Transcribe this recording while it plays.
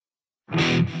My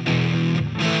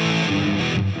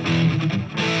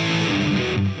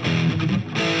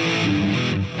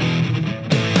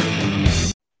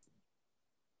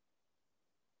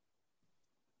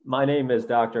name is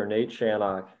Dr. Nate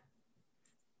Shannock.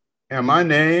 And my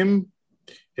name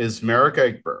is Merrick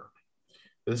Egbert.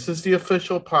 This is the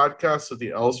official podcast of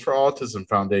the L's for Autism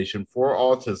Foundation for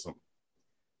Autism.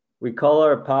 We call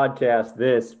our podcast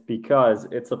this because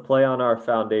it's a play on our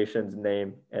foundation's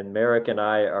name, and Merrick and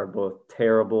I are both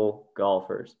terrible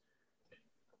golfers.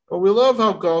 But we love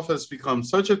how golf has become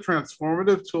such a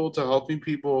transformative tool to helping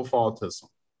people with autism.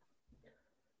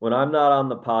 When I'm not on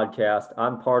the podcast,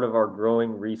 I'm part of our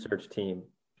growing research team.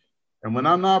 And when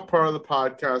I'm not part of the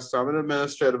podcast, I'm an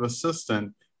administrative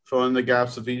assistant filling the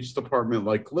gaps of each department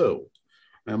like glue.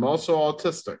 And I'm also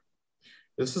autistic.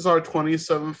 This is our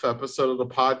 27th episode of the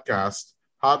podcast,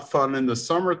 Hot Fun in the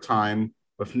Summertime,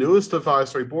 with newest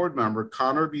advisory board member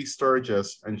Connor B.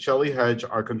 Sturgis and Shelley Hedge,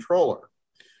 our controller.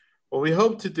 What we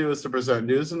hope to do is to present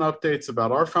news and updates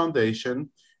about our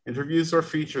foundation, interviews or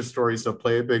feature stories that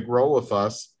play a big role with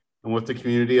us and with the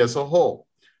community as a whole.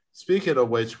 Speaking of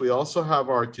which, we also have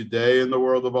our Today in the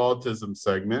World of Autism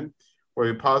segment,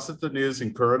 where we posit the news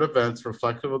and current events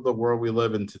reflective of the world we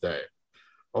live in today.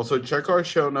 Also, check our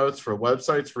show notes for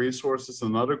websites, resources,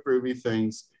 and other groovy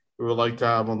things we would like to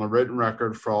have on the written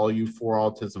record for all you For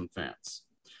Autism fans.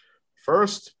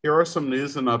 First, here are some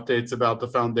news and updates about the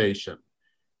foundation.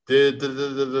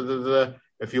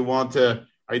 If you want to,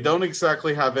 I don't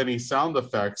exactly have any sound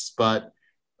effects, but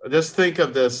just think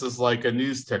of this as like a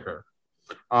news ticker.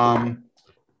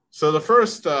 So the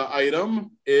first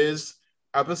item is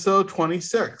episode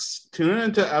 26. Tune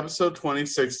into episode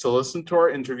 26 to listen to our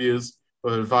interviews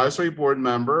with advisory board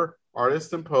member,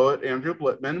 artist and poet Andrew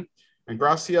Blitman, and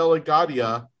Graciela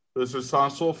Gadia, who is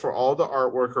responsible for all the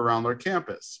artwork around our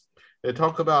campus. They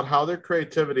talk about how their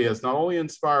creativity has not only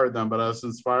inspired them, but has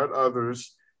inspired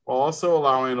others, while also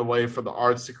allowing a way for the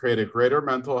arts to create a greater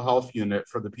mental health unit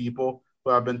for the people who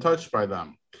have been touched by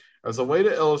them. As a way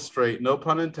to illustrate, no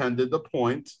pun intended, the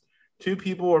point, two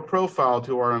people were profiled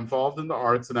who are involved in the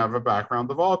arts and have a background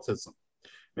of autism.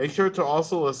 Make sure to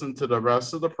also listen to the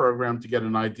rest of the program to get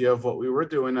an idea of what we were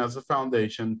doing as a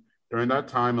foundation during that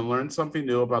time and learn something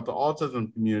new about the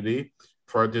autism community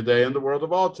for our Today in the World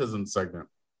of Autism segment.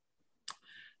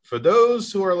 For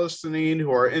those who are listening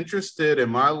who are interested in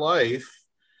my life,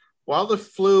 while the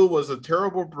flu was a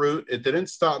terrible brute, it didn't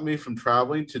stop me from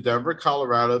traveling to Denver,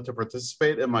 Colorado to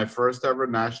participate in my first ever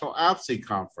National APSE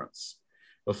conference.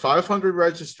 With 500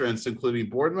 registrants, including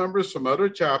board members from other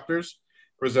chapters,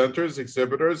 presenters,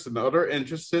 exhibitors, and other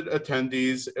interested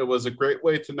attendees, it was a great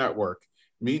way to network,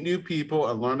 meet new people,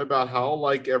 and learn about how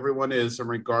alike everyone is in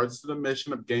regards to the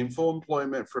mission of gainful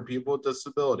employment for people with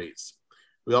disabilities.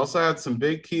 We also had some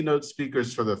big keynote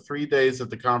speakers for the 3 days that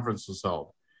the conference was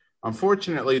held.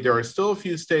 Unfortunately, there are still a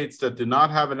few states that do not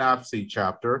have an APSE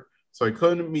chapter, so I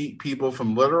couldn't meet people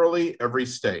from literally every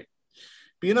state.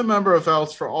 Being a member of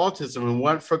L's for Autism and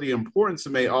went for the importance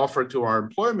it may offer to our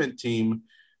employment team,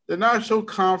 the national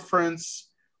conference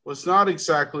was not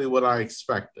exactly what I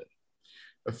expected.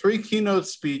 The 3 keynote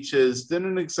speeches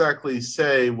didn't exactly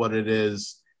say what it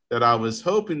is that I was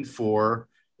hoping for,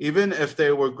 even if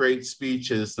they were great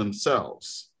speeches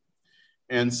themselves.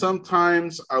 And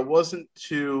sometimes I wasn't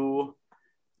too,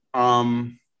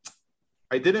 I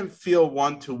didn't feel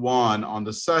one-to-one on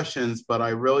the sessions, but I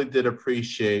really did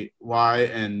appreciate why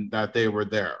and that they were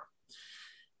there.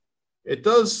 It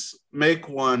does make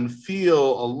one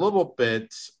feel a little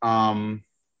bit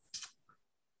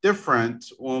different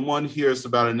when one hears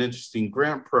about an interesting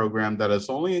grant program that is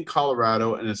only in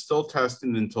Colorado and is still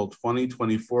testing until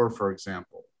 2024, for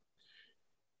example.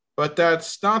 But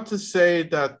that's not to say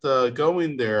that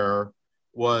going there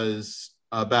was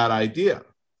a bad idea,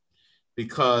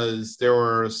 because there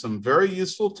were some very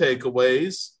useful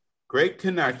takeaways, great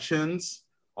connections,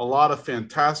 a lot of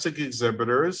fantastic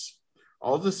exhibitors.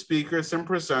 All the speakers and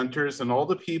presenters and all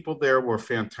the people there were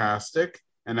fantastic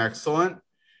and excellent.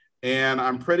 And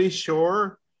I'm pretty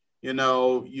sure,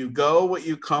 you go what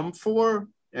you come for.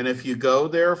 And if you go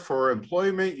there for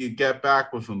employment, you get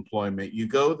back with employment. You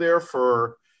go there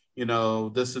for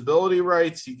disability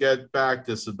rights, you get back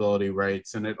disability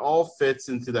rights, and it all fits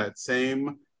into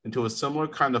a similar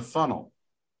kind of funnel.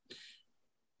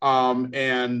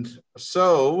 And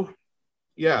so,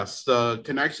 yes, the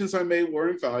connections I made were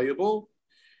invaluable,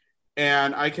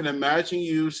 and I can imagine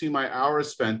using my hours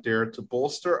spent there to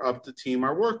bolster up the team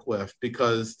I work with,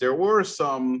 because there were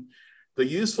the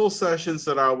useful sessions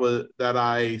that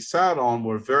I sat on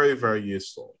were very, very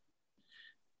useful.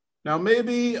 Now,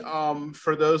 maybe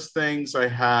for those things I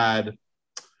had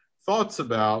thoughts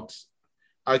about,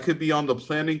 I could be on the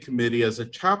planning committee as a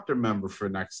chapter member for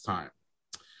next time.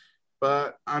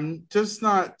 But I'm just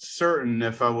not certain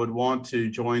if I would want to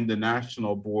join the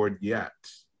national board yet.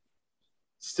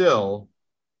 Still,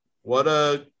 what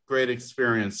a great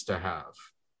experience to have.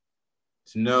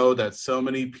 To know that so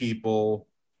many people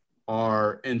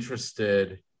are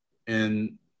interested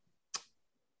in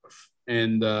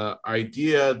the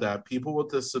idea that people with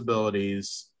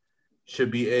disabilities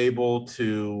should be able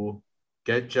to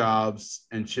get jobs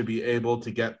and should be able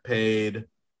to get paid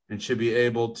and should be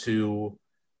able to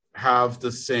have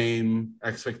the same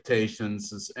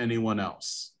expectations as anyone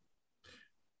else.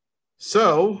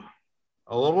 So,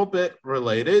 a little bit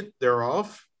related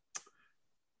thereof,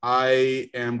 I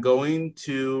am going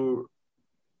to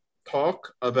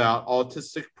talk about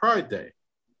Autistic Pride Day.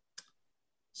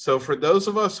 So for those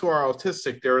of us who are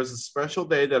autistic, there is a special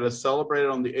day that is celebrated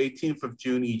on the 18th of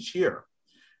June each year,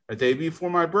 a day before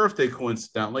my birthday,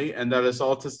 coincidentally, and that is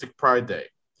Autistic Pride Day.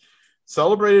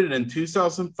 Celebrated in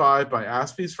 2005 by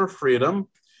Aspies for Freedom,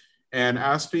 and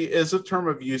Aspie is a term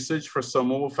of usage for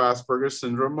someone with Asperger's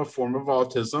syndrome, a form of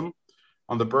autism,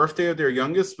 on the birthday of their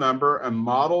youngest member and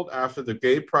modeled after the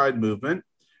gay pride movement.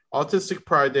 Autistic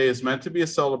Pride Day is meant to be a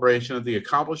celebration of the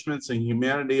accomplishments and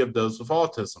humanity of those with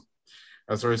autism,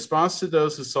 as a response to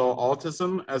those who saw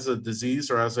autism as a disease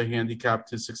or as a handicap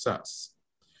to success.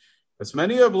 As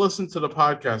many who have listened to the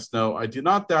podcast know, I do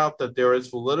not doubt that there is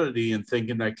validity in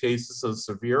thinking that cases of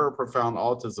severe or profound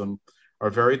autism are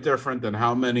very different than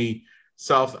how many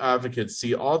self-advocates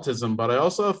see autism, but I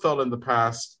also have felt in the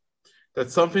past that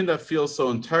something that feels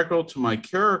so integral to my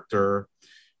character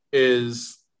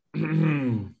is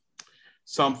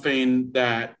something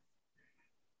that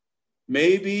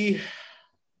maybe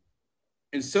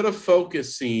instead of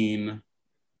focusing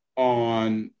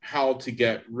on how to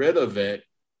get rid of it,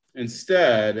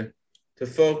 instead to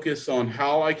focus on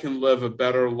how I can live a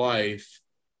better life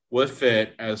with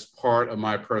it as part of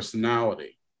my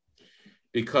personality.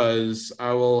 Because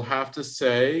I will have to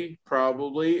say,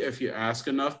 probably, if you ask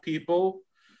enough people,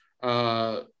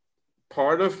 part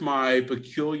of my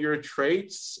peculiar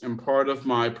traits and part of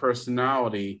my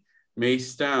personality may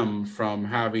stem from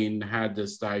having had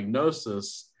this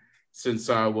diagnosis since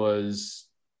I was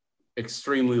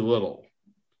extremely little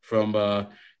from a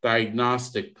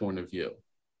diagnostic point of view.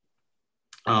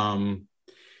 I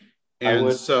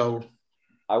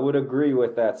would agree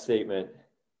with that statement.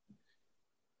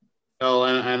 Oh,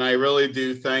 and I really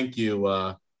do thank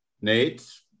you, Nate,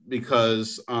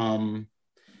 because,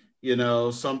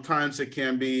 sometimes it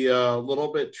can be a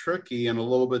little bit tricky and a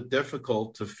little bit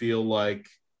difficult to feel like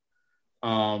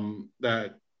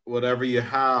that whatever you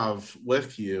have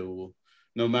with you,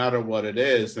 no matter what it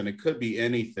is, and it could be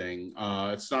anything.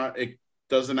 It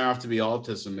doesn't have to be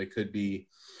autism. It could be,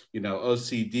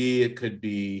 OCD. It could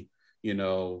be,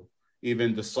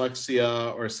 even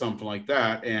dyslexia or something like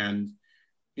that. And,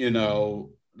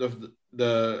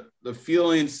 the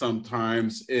feeling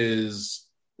sometimes is,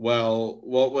 well,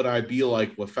 what would I be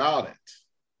like without it?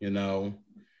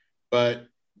 But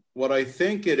what I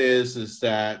think it is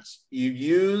that you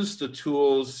use the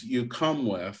tools you come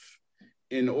with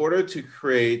in order to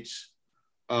create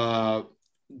a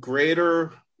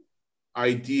greater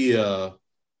idea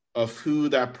of who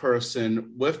that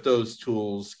person with those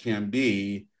tools can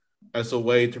be as a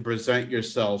way to present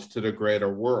yourself to the greater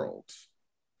world.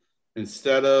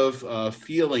 Instead of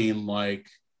feeling like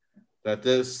that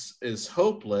this is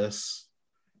hopeless,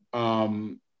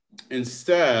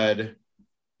 instead,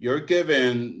 you're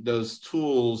given those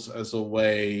tools as a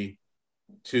way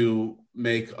to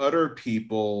make other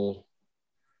people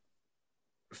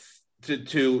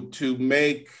to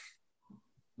make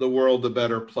the world a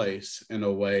better place in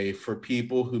a way for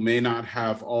people who may not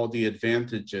have all the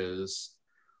advantages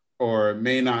or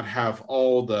may not have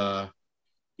all the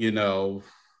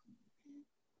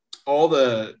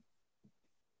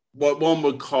what one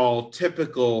would call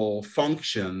typical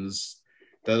functions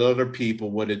that other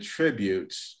people would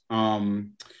attribute.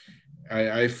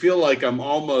 I feel like I'm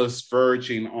almost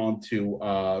verging onto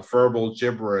verbal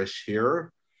gibberish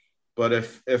here, but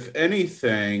if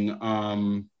anything,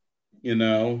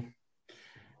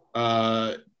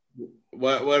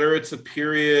 whether it's a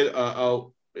period,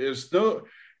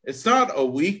 it's not a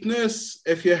weakness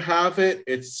if you have it.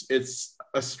 It's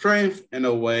a strength in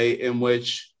a way in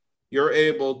which you're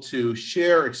able to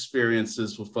share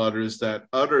experiences with others that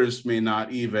others may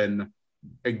not even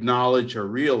acknowledge or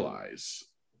realize.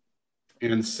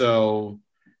 And so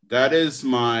that is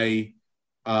my,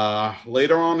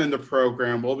 later on in the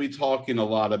program, we'll be talking a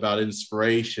lot about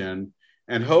inspiration.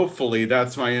 And hopefully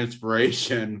that's my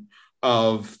inspiration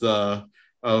of the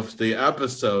of the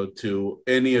episode to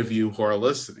any of you who are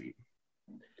listening.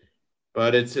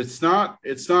 But it's not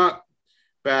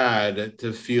bad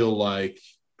to feel like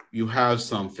you have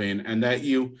something and that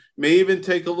you may even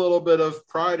take a little bit of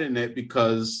pride in it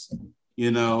because,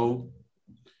 you know,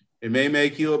 it may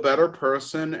make you a better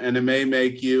person and it may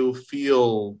make you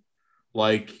feel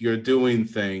like you're doing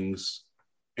things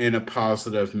in a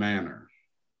positive manner.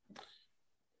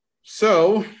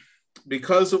 So,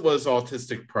 because it was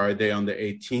Autistic Pride Day on the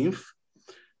 18th,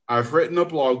 I've written a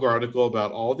blog article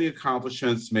about all the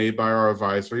accomplishments made by our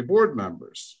advisory board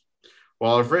members.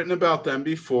 While I've written about them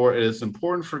before, it is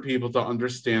important for people to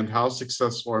understand how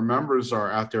successful our members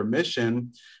are at their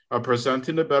mission of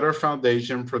presenting a better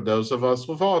foundation for those of us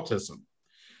with autism.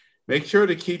 Make sure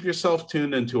to keep yourself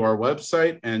tuned into our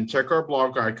website and check our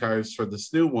blog archives for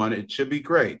this new one. It should be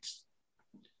great.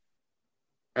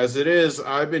 As it is,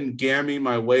 I've been gamming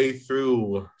my way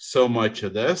through so much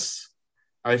of this.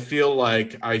 I feel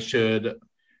like I should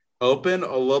open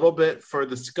a little bit for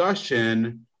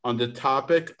discussion on the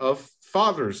topic of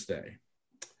Father's Day.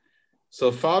 So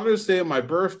Father's Day and my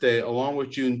birthday, along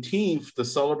with Juneteenth, the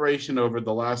celebration over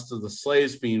the last of the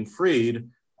slaves being freed,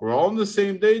 were all on the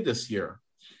same day this year.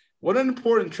 What an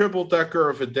important triple-decker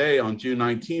of a day on June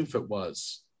 19th it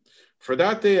was. For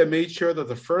that day, I made sure that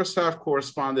the first half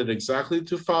corresponded exactly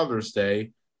to Father's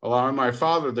Day, allowing my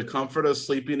father the comfort of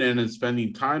sleeping in and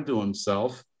spending time to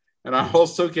himself. And I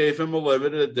also gave him a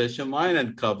limited edition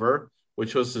line-end cover,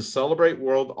 which was to celebrate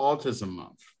World Autism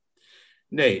Month.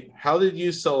 Nate, how did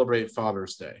you celebrate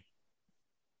Father's Day?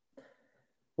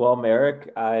 Well,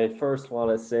 Merrick, I first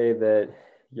want to say that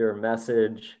your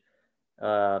message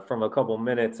from a couple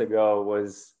minutes ago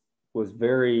was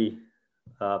very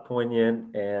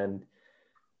poignant, and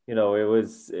you know it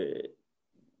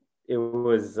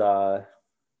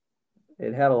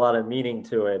had a lot of meaning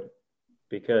to it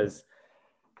because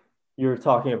you're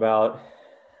talking about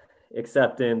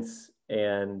acceptance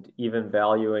and even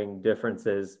valuing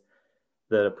differences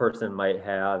that a person might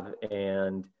have,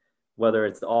 and whether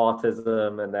it's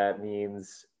autism and that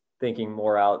means thinking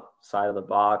more outside of the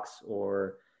box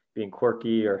or being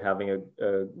quirky or having a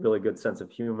really good sense of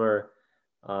humor,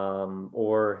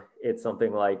 or it's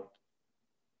something like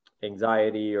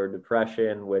anxiety or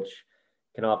depression, which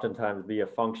can oftentimes be a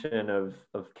function of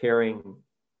caring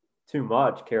too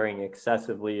much, caring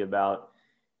excessively about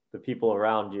the people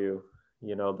around you.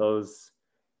 You know, those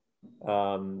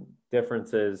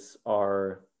differences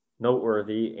are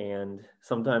noteworthy. And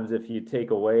sometimes if you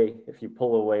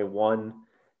pull away one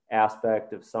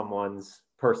aspect of someone's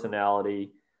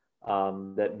personality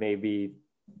that maybe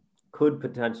could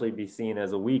potentially be seen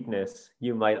as a weakness,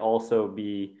 you might also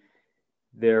be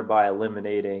thereby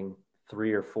eliminating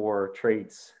 3 or 4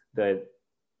 traits that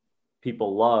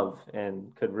people love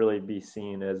and could really be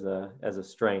seen as a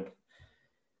strength.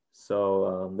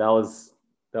 So that was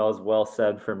well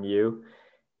said from you.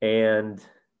 And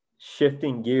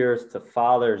shifting gears to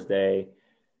Father's Day,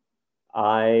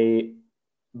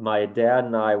 my dad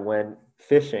and I went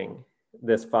fishing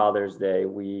this Father's Day.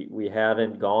 We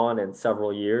haven't gone in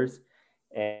several years,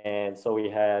 and so we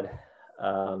had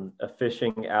a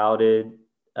fishing outed.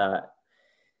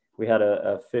 We had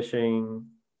a fishing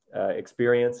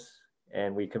experience,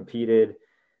 and we competed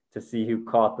to see who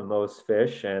caught the most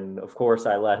fish. And of course,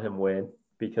 I let him win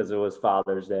because it was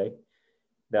Father's Day.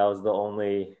 That was the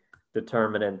only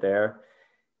determinant there.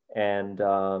 And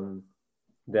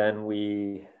then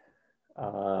we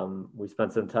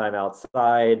spent some time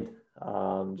outside,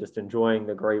 just enjoying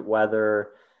the great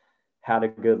weather, had a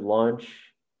good lunch.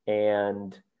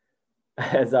 And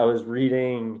as I was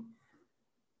reading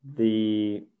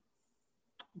the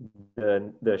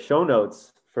show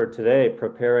notes for today,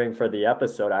 preparing for the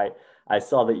episode, I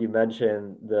saw that you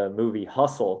mentioned the movie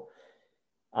Hustle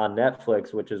on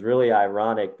Netflix, which is really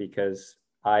ironic because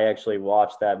I actually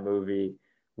watched that movie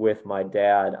with my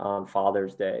dad on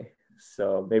Father's Day.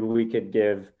 So maybe we could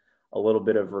give a little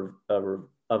bit of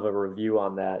a review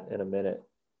on that in a minute.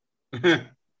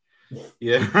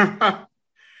 Yeah.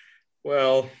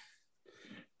 Well,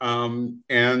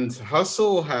 and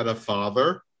Hustle had a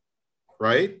father,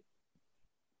 right?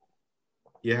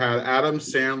 You had Adam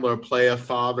Sandler play a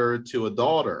father to a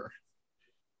daughter.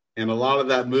 And a lot of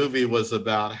that movie was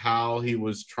about how he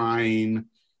was trying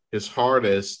his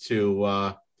hardest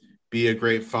to be a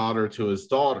great father to his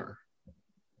daughter.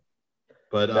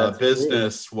 But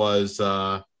business true. Was,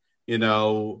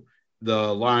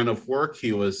 the line of work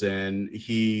he was in,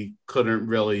 he couldn't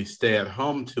really stay at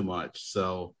home too much.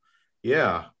 So,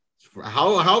 yeah,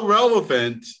 how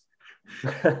relevant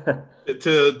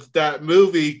to that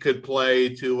movie could play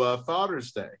to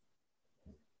Father's Day.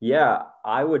 Yeah,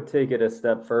 I would take it a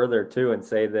step further too and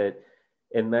say that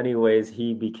in many ways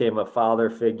he became a father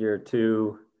figure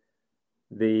to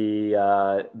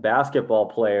the basketball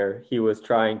player he was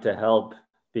trying to help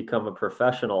become a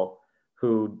professional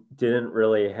who didn't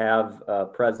really have a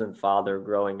present father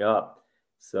growing up.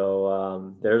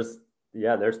 So there's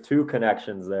two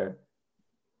connections there.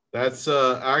 That's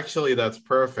actually that's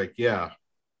perfect. Yeah.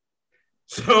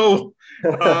 So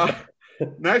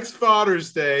next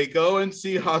Father's Day, go and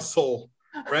see Hustle.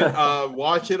 Rent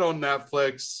watch it on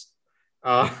Netflix.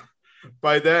 Uh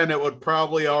by then it would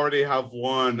probably already have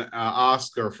won an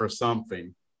Oscar for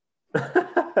something.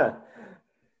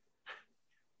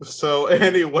 So,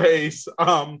 anyways,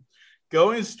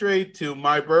 going straight to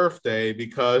my birthday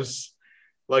because,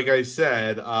 like I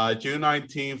said, June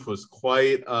 19th was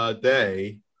quite a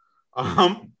day.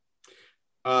 Um,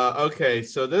 okay,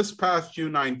 so this past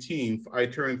June 19th, I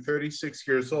turned 36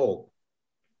 years old.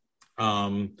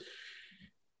 Um,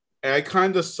 I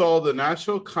kind of saw the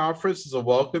National Conference as a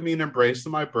welcoming embrace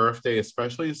of my birthday,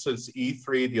 especially since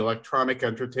E3, the Electronic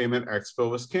Entertainment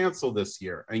Expo, was canceled this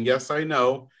year. And yes, I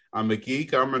know I'm a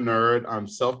geek, I'm a nerd, I'm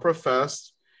self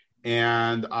professed,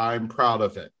 and I'm proud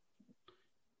of it.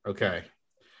 Okay.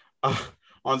 Uh,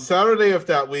 on Saturday of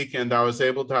that weekend, I was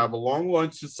able to have a long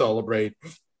lunch to celebrate.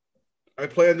 I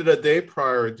planned it a day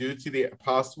prior due to the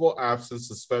possible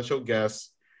absence of special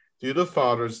guests due to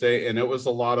Father's Day, and it was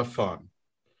a lot of fun.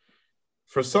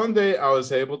 For Sunday, I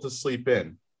was able to sleep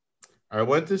in. I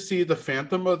went to see The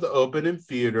Phantom of the Open in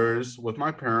theaters with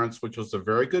my parents, which was a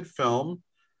very good film,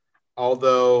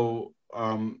 although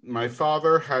my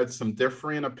father had some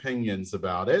differing opinions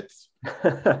about it.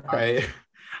 I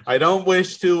I don't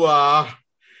wish to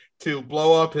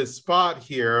blow up his spot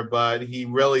here, but he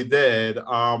really did.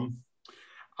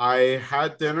 I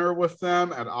had dinner with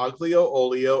them at Aglio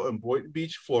Olio in Boynton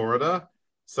Beach, Florida,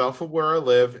 south of where I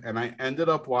live, and I ended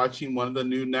up watching one of the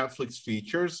new Netflix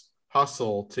features,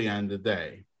 Hustle, to end the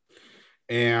day.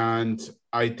 And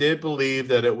I did believe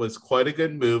that it was quite a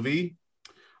good movie.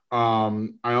 I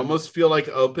almost feel like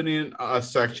opening a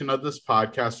section of this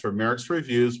podcast for Merrick's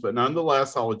reviews, but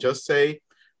nonetheless, I will just say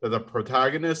that the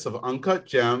protagonists of Uncut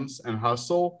Gems and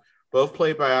Hustle, both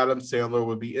played by Adam Sandler,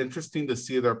 would be interesting to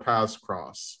see their paths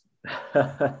cross.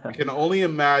 I can only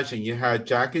imagine you had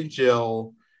Jack and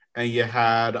Jill, and you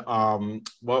had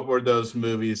what were those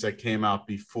movies that came out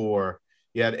before?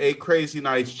 You had Eight Crazy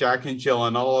Nights, Jack and Jill,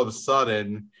 and all of a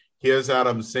sudden, here's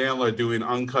Adam Sandler doing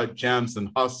Uncut Gems and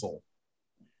Hustle.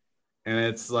 And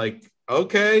it's like,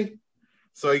 okay,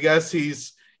 so I guess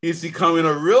he's becoming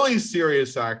a really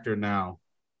serious actor now.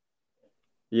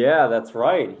 Yeah, that's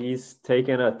right. He's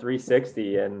taken a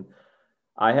 360 and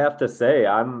I have to say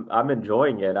I'm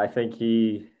enjoying it. I think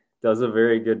he does a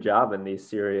very good job in these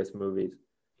serious movies.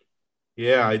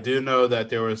 Yeah, I do know that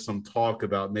there was some talk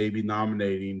about maybe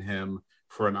nominating him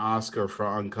for an Oscar for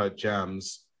Uncut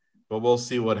Gems, but we'll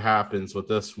see what happens with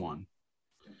this one.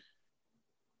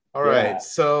 All Yeah. right,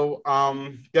 so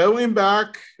going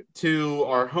back to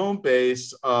our home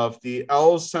base of the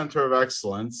L's Center of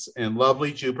Excellence in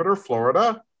lovely Jupiter,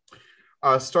 Florida.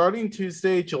 Starting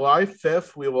Tuesday, July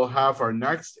 5th, we will have our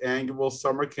next annual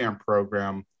summer camp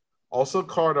program, also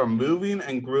called our Moving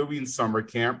and Grooving Summer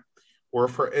Camp, where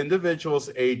for individuals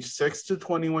aged 6 to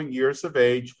 21 years of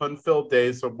age, fun-filled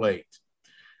days are late.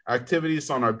 Activities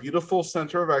on our beautiful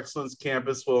Center of Excellence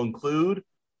campus will include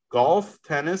golf,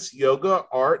 tennis, yoga,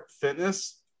 art,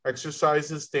 fitness,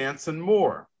 exercises, dance, and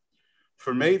more.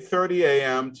 From 8:30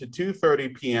 a.m. to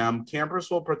 2:30 p.m., campers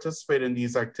will participate in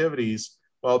these activities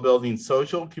while building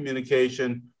social,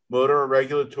 communication, motor, and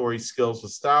regulatory skills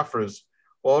with staffers,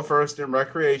 well versed in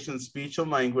recreation, speech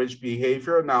and language,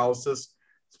 behavior analysis,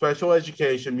 special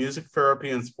education, music therapy,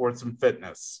 and sports and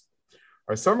fitness.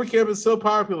 Our summer camp is so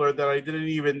popular that I didn't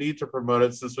even need to promote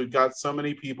it since we've got so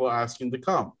many people asking to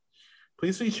come.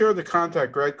 Please be sure to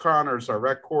contact Greg Connors, our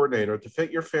rec coordinator, to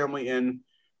fit your family in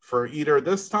for either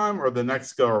this time or the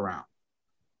next go around.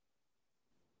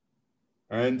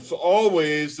 And as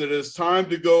always, it is time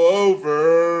to go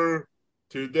over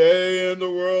Today in the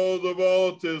World of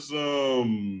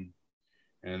Autism.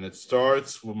 And it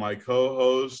starts with my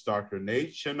co-host, Dr.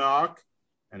 Nate Chinock,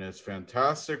 and his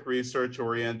fantastic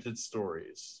research-oriented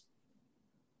stories.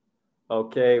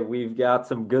 Okay, we've got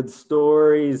some good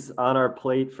stories on our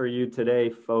plate for you today,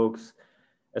 folks,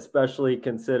 especially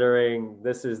considering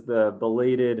this is the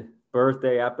belated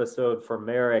birthday episode for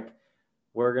Merrick.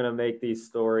 We're going to make these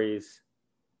stories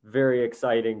very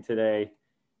exciting today.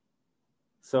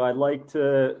 So I'd like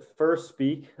to first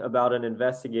speak about an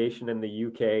investigation in the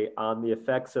UK on the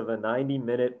effects of a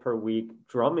 90-minute per week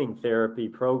drumming therapy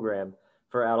program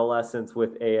for adolescents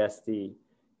with ASD.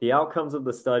 The outcomes of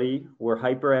the study were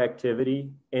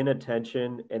hyperactivity,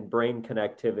 inattention, and brain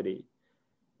connectivity.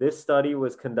 This study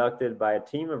was conducted by a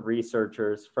team of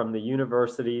researchers from the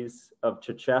universities of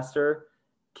Chichester,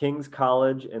 King's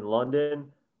College in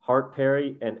London, Hart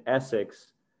Perry, and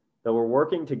Essex that were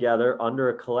working together under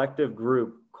a collective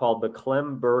group called the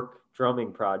Clem Burke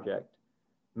Drumming Project.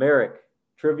 Merrick,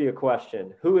 trivia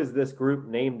question. Who is this group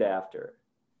named after?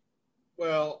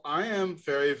 Well, I am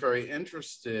very, very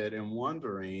interested in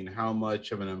wondering how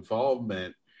much of an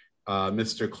involvement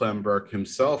Mr. Clem Burke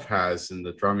himself has in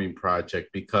the drumming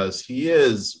project, because he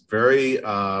is very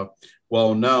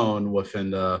well known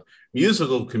within the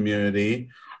musical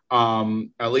community.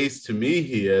 At least to me,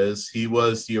 he is. He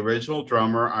was the original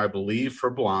drummer, I believe, for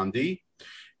Blondie.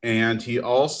 And he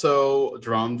also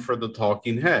drummed for the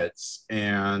Talking Heads.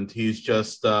 And he's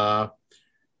just, he's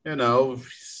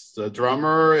a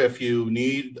drummer. If you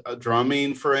need a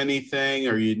drumming for anything,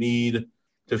 or you need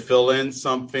to fill in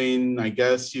something, I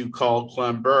guess you call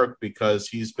Clem Burke, because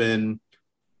he's been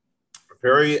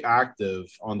very active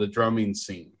on the drumming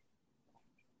scene.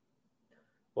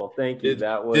 Well, thank you.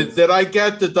 Did I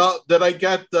get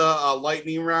the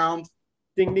lightning round?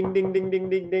 Ding ding ding ding ding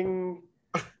ding ding.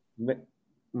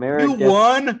 Merrick, you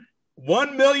won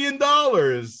 $1 million.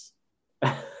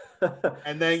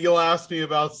 And then you'll ask me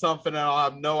about something and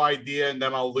I'll have no idea, and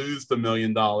then I'll lose the $1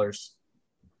 million.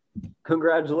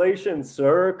 Congratulations,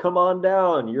 sir. Come on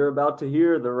down. You're about to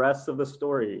hear the rest of the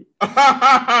story.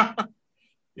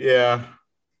 Yeah.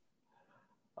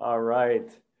 All right.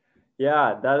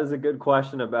 Yeah, that is a good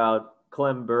question about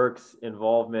Clem Burke's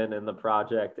involvement in the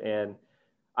project. And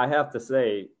I have to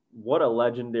say, what a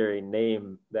legendary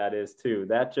name that is, too.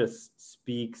 That just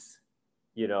speaks,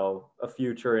 a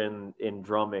future in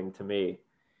drumming to me.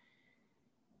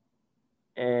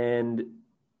 And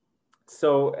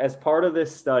so as part of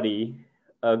this study,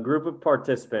 a group of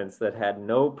participants that had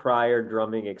no prior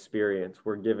drumming experience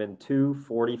were given 2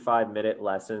 45-minute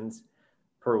lessons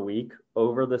per week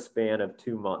over the span of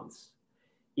 2 months.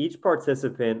 Each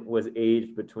participant was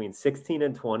aged between 16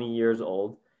 and 20 years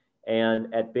old,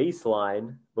 and at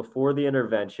baseline, before the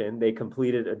intervention, they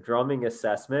completed a drumming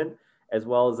assessment as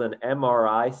well as an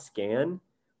MRI scan,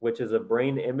 which is a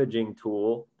brain imaging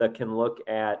tool that can look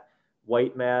at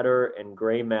white matter and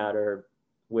gray matter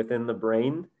within the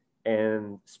brain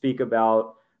and speak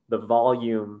about the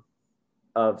volume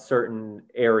of certain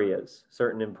areas,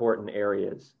 certain important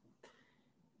areas.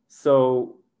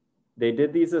 So they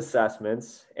did these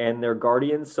assessments, and their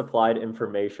guardians supplied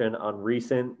information on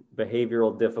recent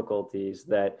behavioral difficulties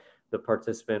that the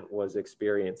participant was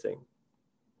experiencing.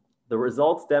 The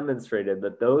results demonstrated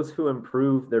that those who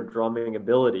improved their drumming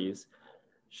abilities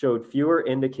showed fewer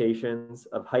indications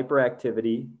of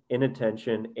hyperactivity,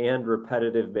 inattention, and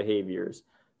repetitive behaviors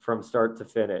from start to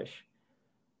finish.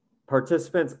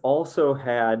 Participants also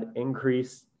had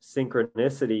increased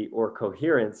synchronicity or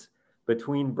coherence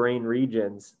between brain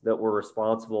regions that were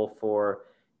responsible for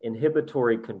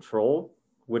inhibitory control,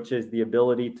 which is the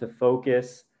ability to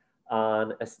focus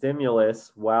on a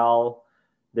stimulus while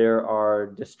there are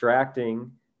distracting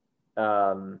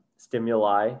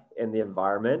stimuli in the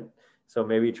environment. So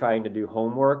maybe trying to do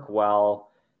homework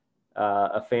while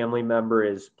a family member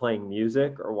is playing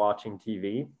music or watching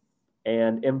TV.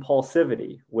 And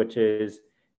impulsivity, which is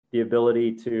the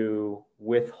ability to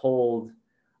withhold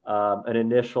an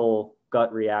initial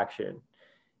gut reaction.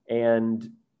 And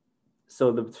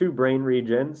so the 2 brain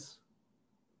regions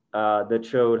that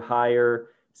showed higher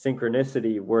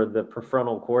synchronicity were the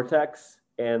prefrontal cortex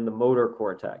and the motor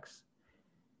cortex.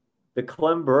 The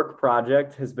Clem Burke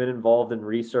Project has been involved in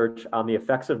research on the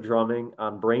effects of drumming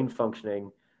on brain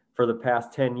functioning for the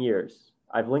past 10 years.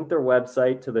 I've linked their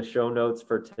website to the show notes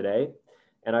for today,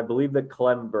 and I believe that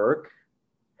Clem Burke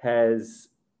has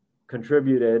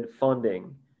contributed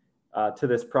funding to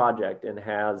this project and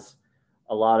has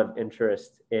a lot of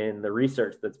interest in the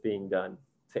research that's being done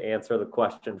to answer the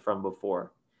question from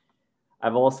before.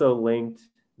 I've also linked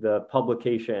the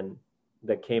publication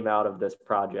that came out of this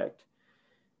project.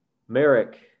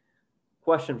 Merrick,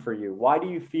 question for you. Why do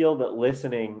you feel that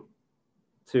listening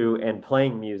to and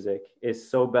playing music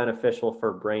is so beneficial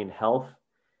for brain health?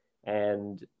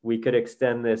 And we could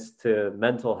extend this to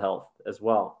mental health as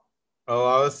well. Oh,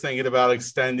 I was thinking about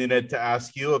extending it to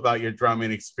ask you about your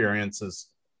drumming experiences,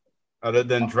 other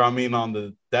than drumming on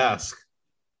the desk.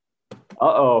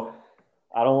 Uh-oh.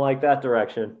 I don't like that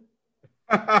direction.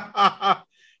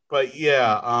 But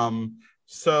yeah,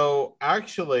 so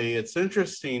actually it's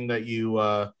interesting that you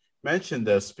mentioned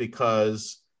this,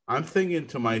 because I'm thinking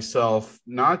to myself,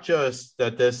 not just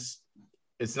that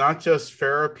it's not just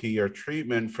therapy or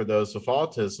treatment for those with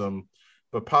autism,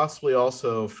 but possibly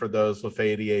also for those with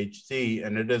ADHD.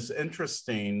 And it is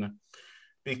interesting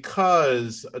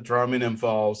because drumming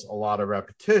involves a lot of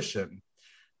repetition,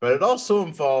 but it also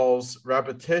involves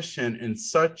repetition in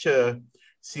such a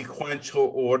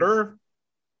sequential order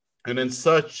and in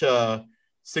such a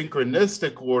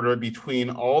synchronistic order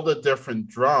between all the different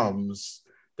drums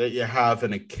that you have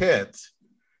in a kit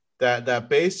that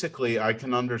basically I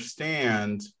can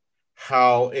understand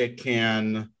how it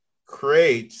can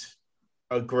create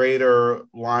a greater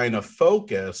line of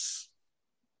focus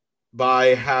by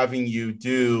having you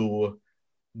do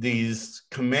these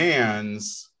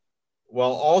commands,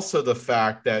 while also the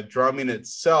fact that drumming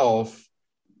itself,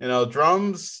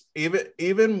 drums,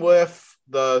 even with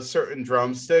the certain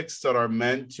drumsticks that are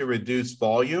meant to reduce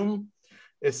volume,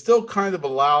 it's still kind of a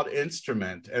loud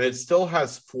instrument, and it still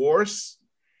has force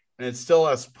and it still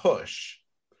has push.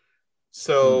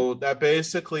 So that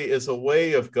basically is a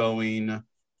way of going,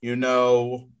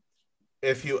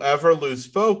 if you ever lose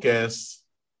focus,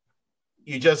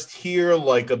 you just hear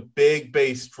like a big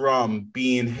bass drum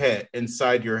being hit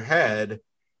inside your head,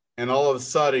 and all of a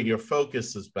sudden your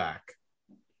focus is back.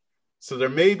 So there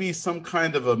may be some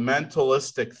kind of a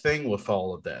mentalistic thing with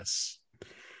all of this.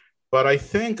 But I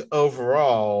think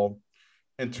overall,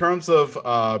 in terms of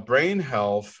brain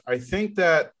health, I think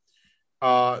that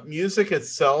music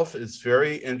itself is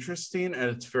very interesting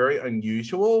and it's very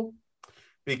unusual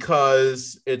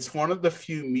because it's one of the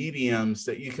few mediums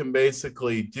that you can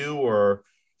basically do or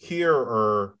hear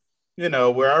or,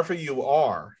 wherever you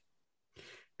are.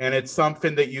 And it's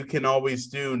something that you can always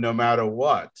do no matter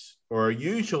what. Or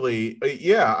usually,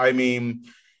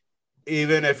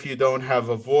 even if you don't have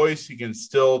a voice, you can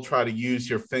still try to use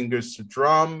your fingers to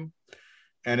drum.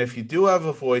 And if you do have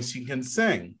a voice, you can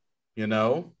sing,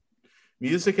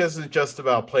 Music isn't just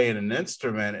about playing an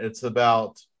instrument. It's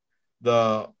about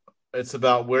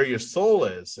where your soul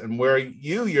is and where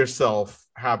you yourself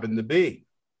happen to be.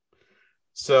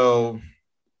 So,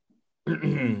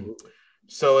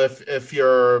 if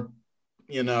you're,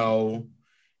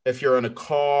 if you're in a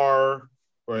car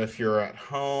or if you're at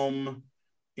home,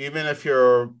 even if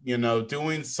you're,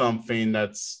 doing something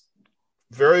that's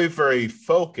very, very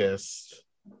focused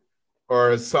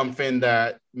or something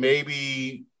that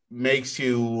maybe makes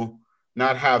you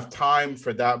not have time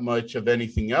for that much of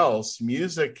anything else,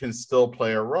 music can still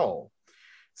play a role.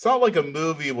 It's not like a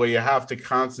movie where you have to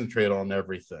concentrate on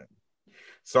everything.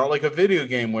 It's not like a video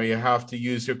game where you have to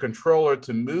use your controller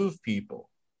to move people.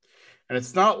 And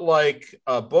it's not like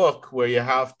a book where you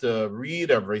have to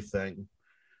read everything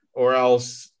or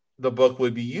else the book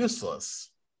would be useless.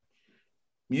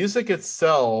 Music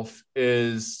itself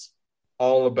is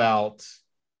all about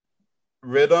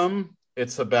rhythm.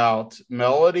 It's about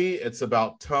melody. It's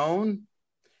about tone.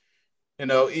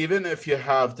 Even if you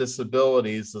have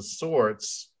disabilities of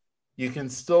sorts, you can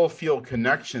still feel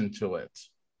connection to it.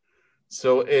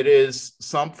 So it is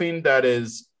something that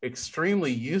is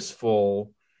extremely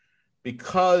useful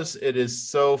because it is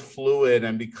so fluid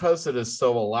and because it is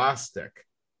so elastic.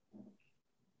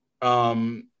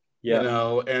 And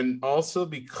also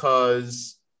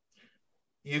because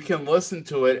you can listen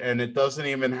to it and it doesn't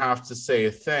even have to say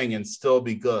a thing and still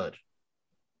be good.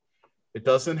 It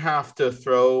doesn't have to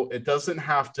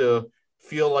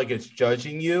feel like it's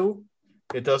judging you.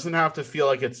 It doesn't have to feel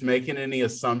like it's making any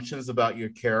assumptions about your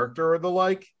character or the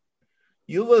like.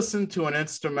 You listen to an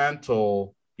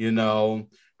instrumental,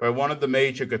 by one of the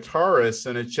major guitarists,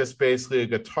 and it's just basically a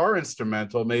guitar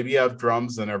instrumental. Maybe you have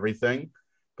drums and everything,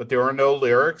 but there are no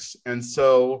lyrics. And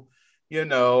so, you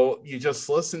just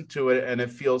listen to it and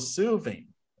it feels soothing.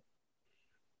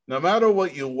 No matter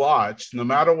what you watch, no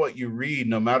matter what you read,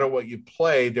 no matter what you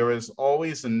play, there is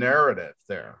always a narrative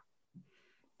there.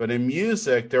 But in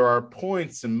music, there are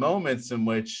points and moments in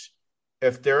which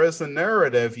if there is a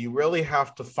narrative, you really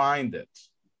have to find it.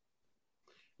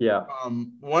 Yeah.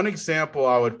 One example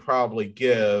I would probably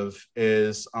give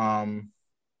is, trying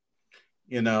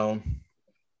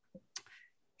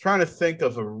to think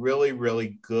of a really,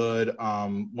 really good,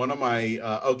 one of my,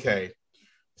 okay.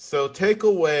 So take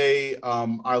away,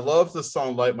 I love the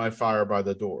song Light My Fire by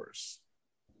The Doors.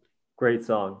 Great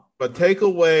song. But take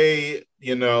away,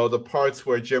 the parts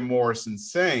where Jim Morrison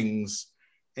sings,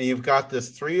 and you've got this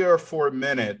 3 or 4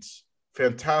 minute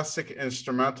fantastic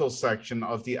instrumental section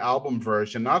of the album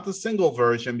version, not the single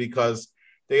version because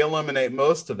they eliminate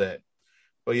most of it.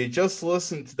 But you just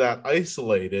listen to that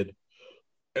isolated,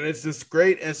 and it's this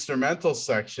great instrumental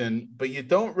section, but you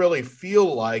don't really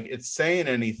feel like it's saying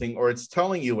anything or it's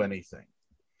telling you anything.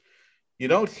 You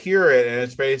don't hear it, and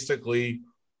it's basically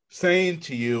saying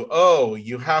to you, oh,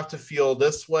 you have to feel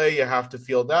this way, you have to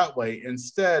feel that way.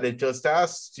 Instead, it just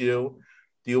asks you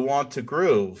Do you want to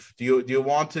groove? Do you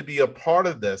want to be a part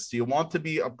of this? Do you want to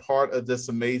be a part of this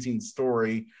amazing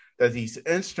story that these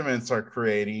instruments are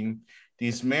creating,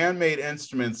 these man-made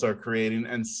instruments are creating,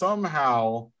 and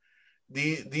somehow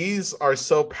these are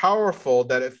so powerful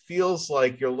that it feels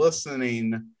like you're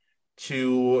listening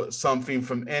to something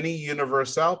from any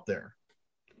universe out there.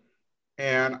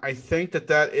 And I think that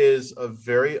that is a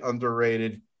very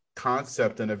underrated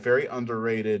concept and a very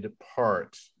underrated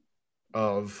part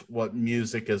of what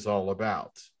music is all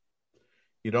about.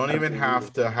 You don't even Absolutely.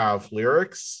 have to have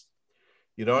lyrics.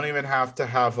 You don't even have to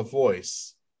have a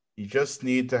voice. You just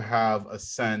need to have a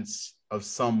sense of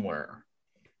somewhere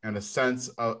and a sense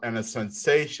of and a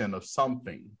sensation of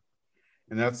something.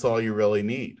 And that's all you really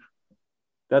need.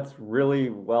 That's really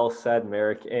well said,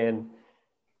 Merrick. And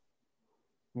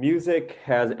music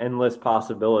has endless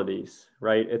possibilities,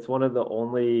 right? It's one of the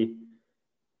only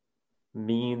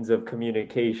means of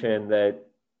communication that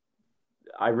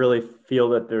I really feel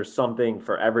that there's something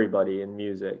for everybody in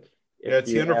music. Yeah, If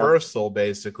it's you have, universal,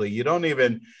 basically.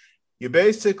 You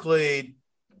basically,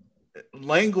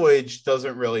 language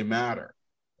doesn't really matter.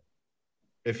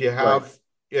 If you right, have,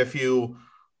 if you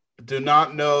do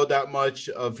not know that much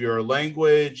of your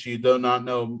language, you do not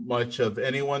know much of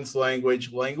anyone's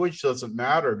language, language doesn't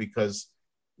matter because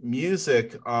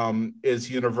music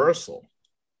is universal.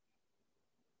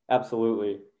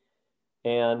 absolutely.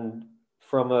 And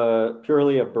from a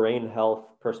purely a brain health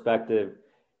perspective,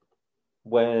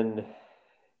 when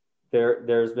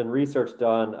there's been research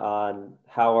done on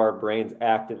how our brains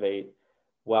activate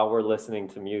while we're listening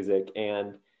to music,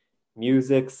 and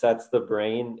music sets the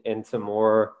brain into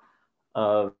more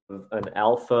of an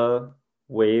alpha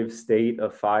wave state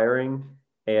of firing.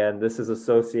 And this is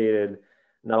associated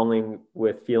not only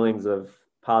with feelings of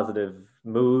positive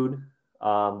mood,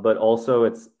 but also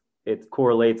it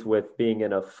correlates with being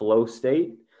in a flow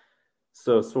state.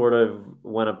 So sort of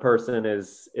when a person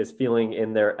is feeling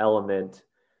in their element,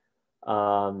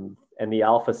 and the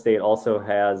alpha state also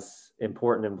has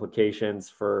important implications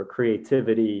for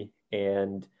creativity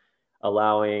and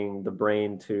allowing the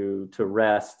brain to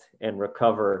rest and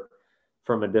recover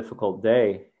from a difficult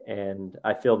day. And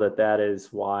I feel that that is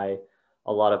why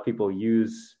a lot of people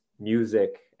use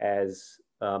music as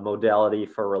a modality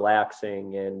for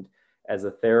relaxing and as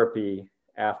a therapy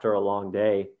after a long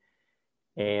day.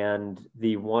 And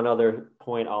the one other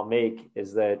point I'll make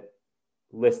is that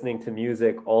listening to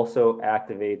music also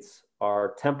activates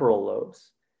our temporal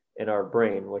lobes in our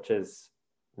brain, which is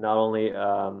not only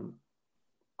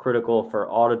critical for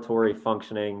auditory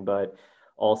functioning, but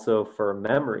also for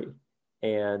memory.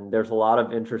 And there's a lot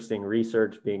of interesting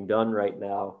research being done right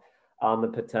now on the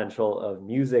potential of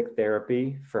music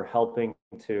therapy for helping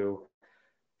to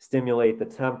stimulate the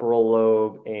temporal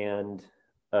lobe and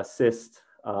assist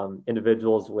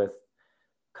individuals with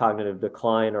cognitive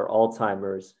decline or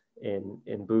Alzheimer's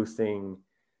in boosting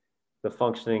the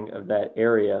functioning of that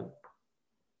area.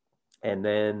 And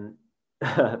then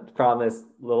promise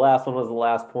the last one was the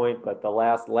last point, but the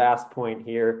last point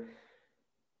here,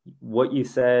 what you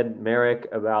said, Merrick,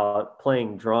 about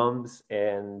playing drums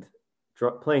and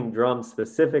playing drums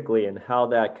specifically and how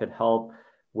that could help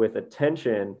with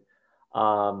attention,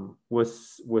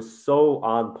 was so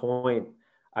on point,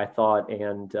 I thought.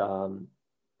 And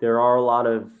there are a lot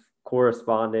of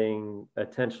corresponding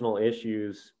attentional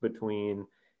issues between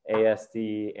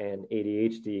ASD and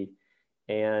ADHD.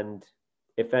 And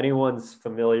if anyone's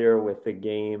familiar with the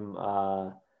game,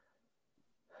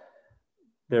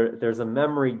 there's a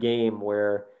memory game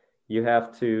where you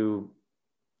have to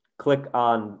click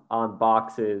on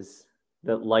boxes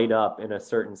that light up in a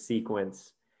certain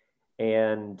sequence.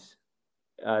 And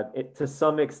to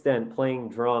some extent, playing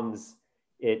drums,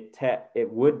 it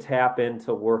would tap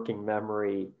into working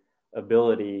memory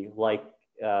ability like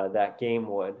that game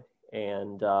would.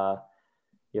 And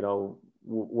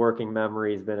working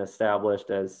memory has been established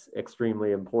as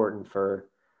extremely important for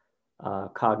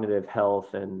cognitive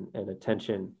health and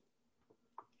attention.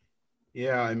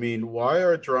 Yeah, I mean, why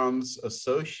are drums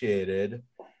associated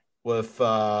with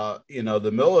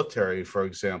the military, for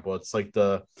example? It's like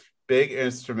the big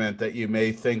instrument that you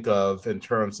may think of in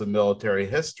terms of military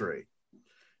history.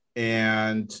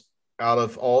 And out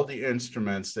of all the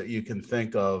instruments that you can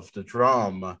think of, the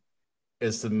drum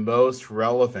is the most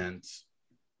relevant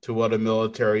to what a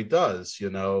military does.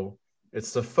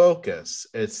 It's the focus,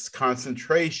 it's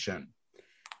concentration,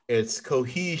 it's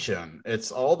cohesion,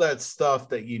 it's all that stuff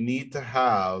that you need to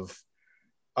have.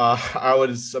 I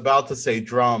was about to say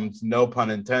drums, no pun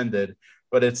intended,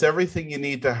 but it's everything you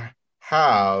need to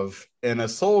have in a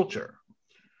soldier.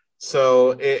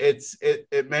 So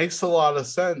it makes a lot of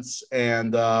sense.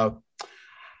 And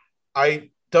I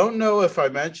don't know if I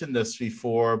mentioned this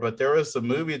before, but there was a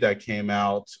movie that came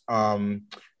out.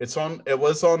 It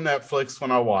was on Netflix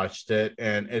when I watched it,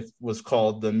 and it was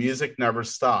called The Music Never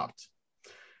Stopped.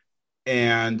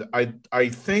 And I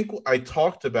think I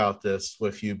talked about this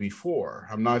with you before.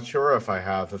 I'm not sure if I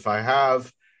have. If I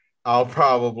have, I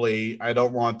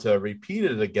don't want to repeat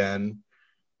it again,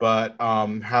 but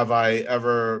have I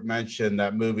ever mentioned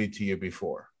that movie to you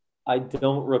before? I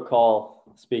don't recall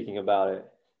speaking about it.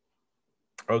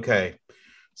 Okay.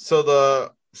 So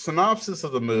the synopsis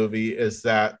of the movie is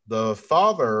that the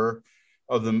father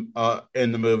of the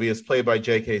in the movie is played by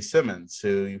J.K. Simmons,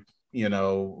 who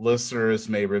listeners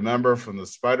may remember from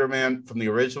the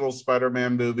original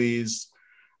Spider-Man movies,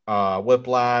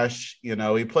 Whiplash.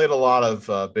 He played a lot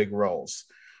of big roles,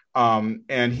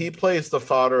 and he plays the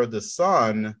father of the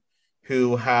son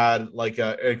who had like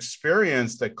an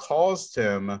experience that caused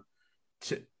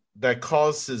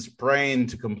his brain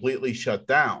to completely shut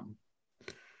down.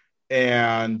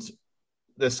 And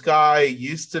this guy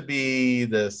used to be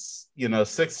this,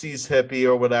 60s hippie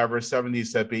or whatever,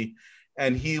 70s hippie.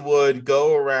 And he would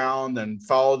go around and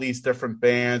follow these different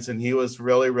bands. And he was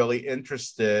really, really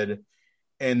interested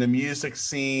in the music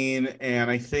scene. And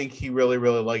I think he really,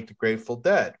 really liked the Grateful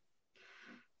Dead.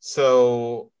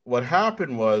 So what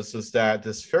happened was that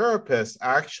this therapist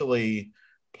actually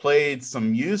played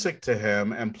some music to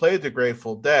him and played the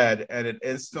Grateful Dead, and it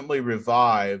instantly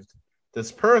revived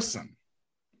this person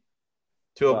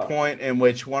to a point in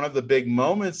which one of the big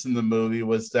moments in the movie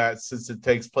was that since it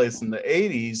takes place in the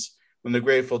 80s, when the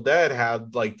Grateful Dead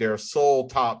had like their sole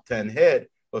top 10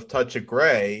 hit with Touch of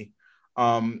Grey,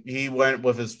 he went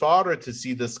with his father to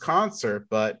see this concert,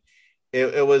 but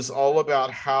it was all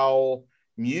about how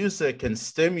music can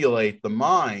stimulate the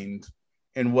mind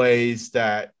in ways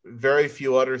that very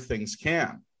few other things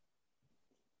can.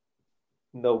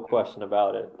 No question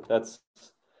about it.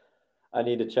 I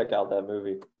need to check out that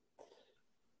movie.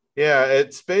 Yeah,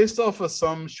 it's based off of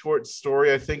some short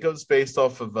story. I think it was based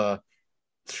off of a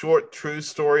short true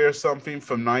story or something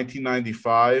from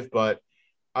 1995, but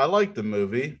I like the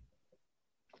movie.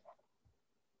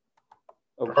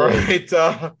 Okay.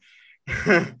 All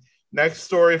right. Next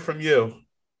story from you.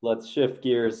 Let's shift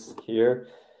gears here.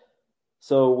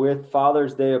 So with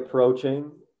Father's Day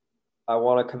approaching, I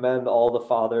want to commend all the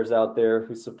fathers out there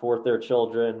who support their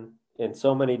children in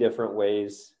so many different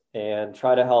ways and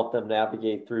try to help them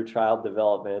navigate through child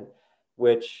development,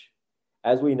 which,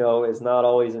 as we know, is not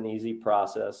always an easy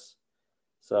process.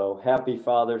 So happy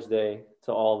Father's Day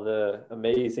to all the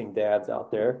amazing dads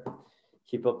out there.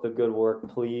 Keep up the good work,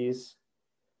 please.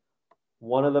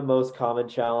 One of the most common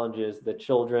challenges that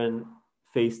children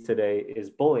face today is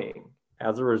bullying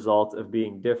as a result of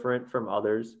being different from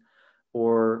others,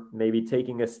 or maybe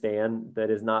taking a stand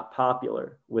that is not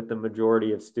popular with the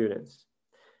majority of students.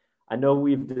 I know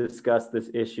we've discussed this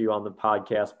issue on the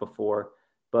podcast before,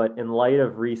 but in light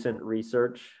of recent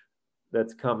research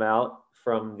that's come out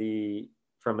from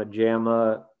a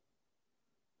JAMA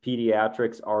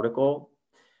Pediatrics article,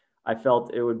 I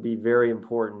felt it would be very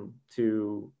important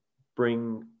to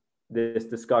bring this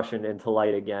discussion into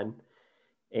light again.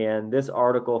 And this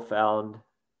article found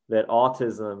that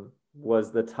autism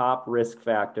was the top risk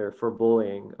factor for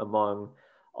bullying among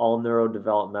all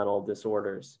neurodevelopmental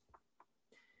disorders.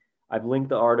 I've linked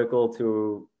the article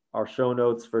to our show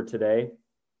notes for today.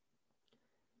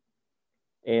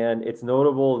 And it's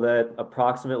notable that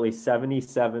approximately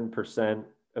 77%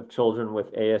 of children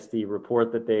with ASD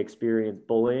report that they experience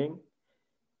bullying,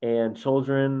 and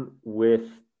children with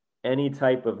any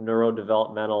type of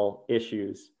neurodevelopmental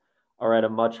issues are at a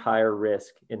much higher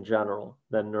risk in general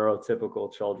than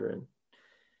neurotypical children.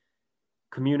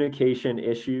 Communication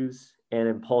issues and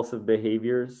impulsive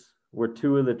behaviors were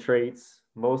two of the traits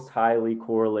most highly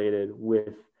correlated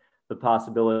with the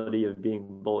possibility of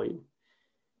being bullied.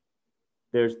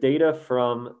 There's data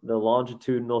from the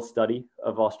longitudinal study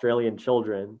of Australian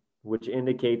children, which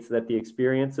indicates that the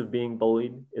experience of being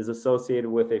bullied is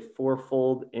associated with a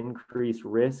fourfold increased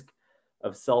risk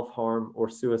of self-harm or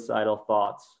suicidal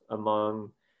thoughts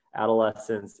among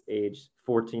adolescents aged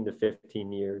 14 to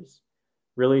 15 years,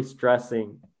 really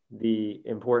stressing the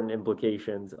important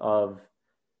implications of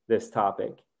this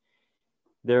topic.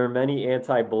 There are many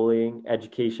anti-bullying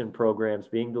education programs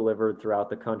being delivered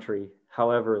throughout the country.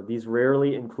 However, these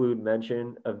rarely include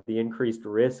mention of the increased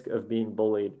risk of being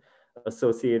bullied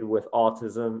associated with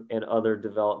autism and other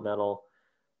developmental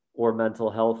or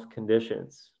mental health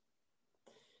conditions.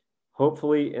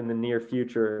 Hopefully, in the near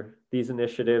future, these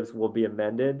initiatives will be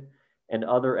amended and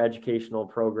other educational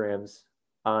programs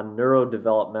on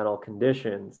neurodevelopmental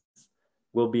conditions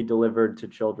will be delivered to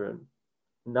children,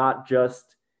 not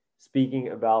just speaking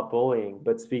about bullying,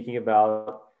 but speaking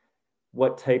about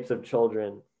what types of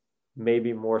children may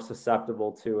be more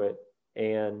susceptible to it,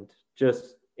 and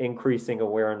just increasing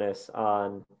awareness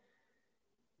on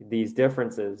these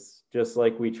differences, just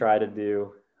like we try to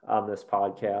do on this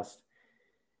podcast.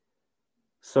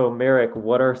 So, Merrick,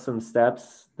 what are some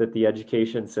steps that the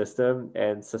education system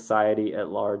and society at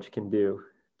large can do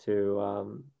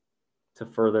to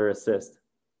further assist?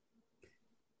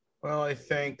 Well, I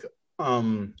think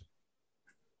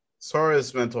as far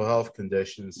as mental health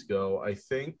conditions go, I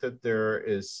think that there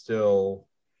is still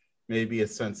maybe a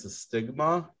sense of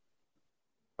stigma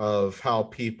of how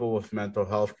people with mental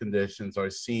health conditions are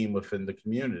seen within the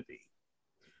community.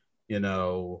 You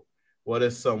know, what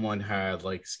if someone had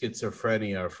like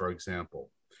schizophrenia, for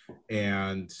example,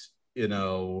 and, you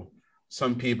know,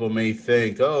 some people may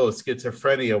think, oh,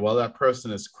 schizophrenia, well, that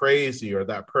person is crazy, or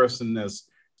that person is.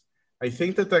 I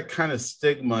think that that kind of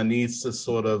stigma needs to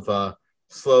sort of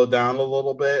slow down a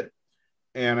little bit.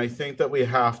 And I think that we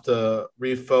have to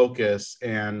refocus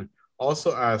and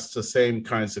also ask the same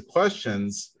kinds of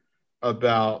questions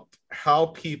about how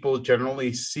people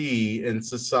generally see in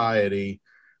society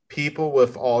people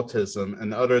with autism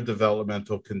and other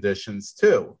developmental conditions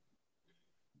too.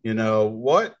 You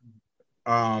know,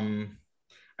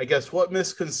 I guess, what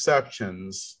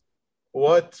misconceptions,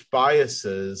 what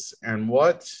biases, and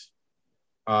what,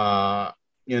 uh,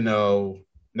 you know,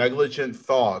 negligent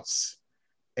thoughts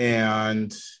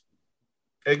and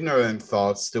ignorant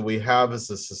thoughts do we have as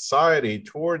a society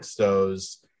towards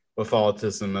those with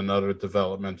autism and other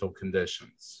developmental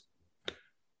conditions?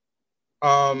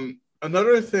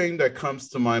 Another thing that comes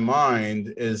to my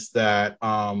mind is that,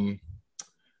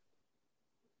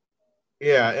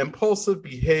 impulsive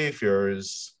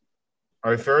behaviors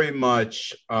are very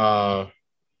much,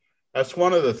 that's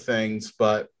one of the things,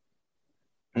 but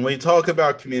when we talk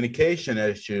about communication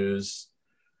issues,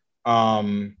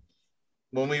 when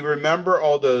we remember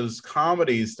all those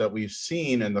comedies that we've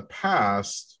seen in the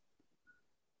past,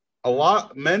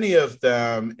 many of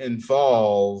them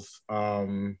involve,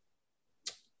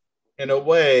 in a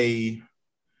way,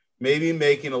 maybe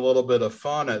making a little bit of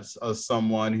fun of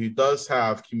someone who does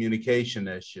have communication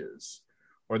issues,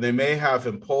 or they may have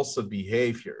impulsive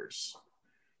behaviors.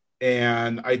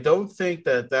 And I don't think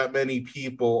that that many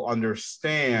people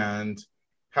understand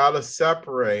how to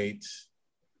separate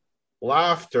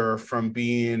laughter from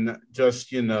being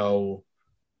just, you know,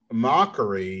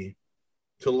 mockery,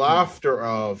 to laughter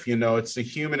of, you know, it's a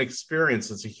human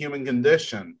experience, it's a human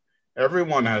condition.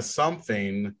 Everyone has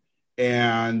something,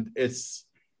 and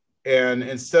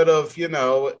instead of, you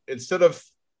know, instead of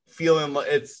feeling like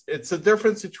it's a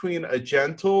difference between a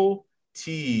gentle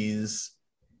tease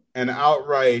and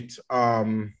outright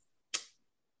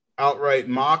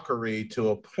mockery, to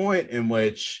a point in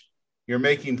which you're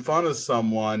making fun of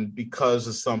someone because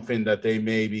of something that they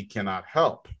maybe cannot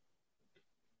help.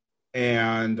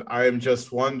 And I'm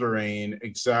just wondering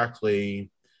exactly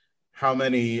how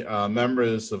many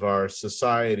members of our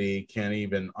society can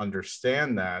even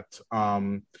understand that.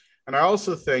 And I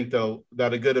also think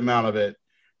that a good amount of it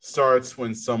starts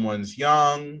when someone's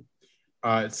young.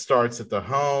 It starts at the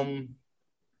home.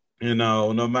 You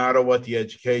know, no matter what the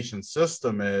education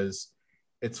system is,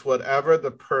 it's whatever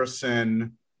the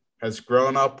person has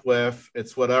grown up with.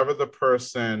 It's whatever the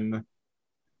person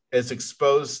is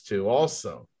exposed to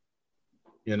also,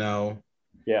 you know.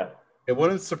 Yeah. It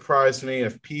wouldn't surprise me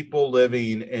if people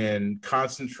living in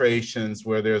concentrations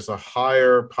where there's a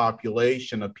higher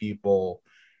population of people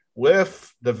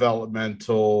with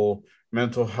developmental,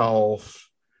 mental health,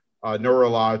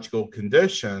 neurological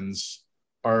conditions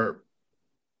are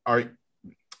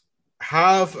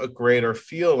have a greater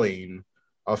feeling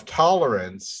of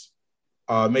tolerance,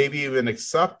 maybe even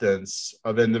acceptance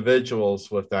of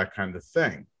individuals with that kind of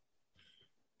thing.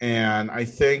 And I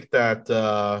think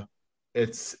that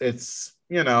it's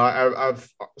you know, I've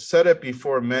said it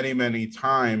before many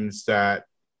times that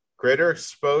greater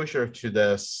exposure to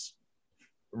this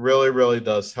really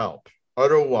does help.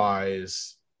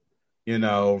 Otherwise, you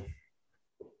know,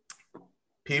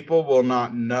 people will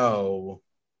not know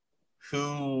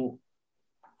who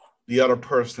the other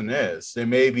person is. They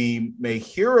may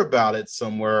hear about it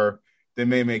somewhere, they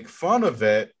may make fun of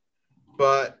it,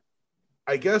 but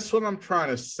I guess what I'm trying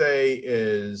to say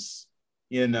is,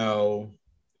 you know,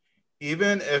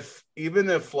 even if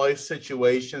life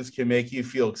situations can make you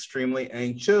feel extremely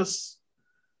anxious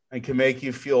and can make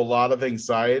you feel a lot of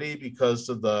anxiety because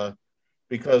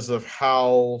of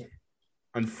how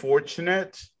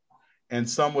unfortunate, and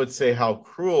some would say how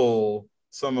cruel,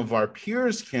 some of our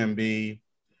peers can be,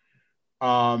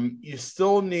 you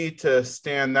still need to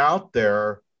stand out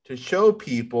there to show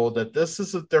people that this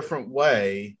is a different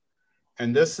way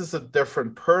and this is a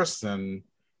different person,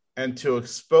 and to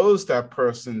expose that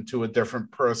person to a different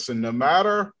person, no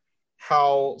matter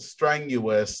how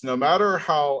strenuous, no matter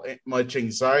how much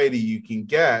anxiety you can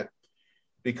get,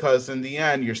 because in the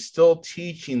end, you're still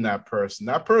teaching that person.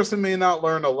 That person may not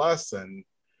learn a lesson,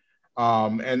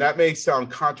 and that may sound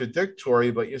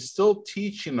contradictory, but you're still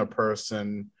teaching a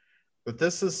person that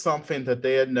this is something that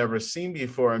they had never seen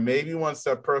before. And maybe once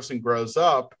that person grows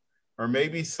up, or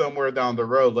maybe somewhere down the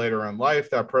road later in life,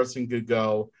 that person could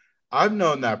go, I've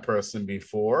known that person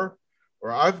before,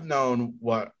 or I've known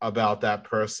what about that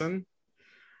person.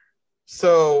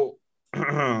 So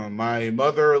my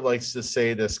mother likes to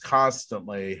say this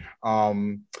constantly,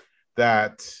 that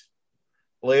that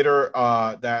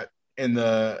in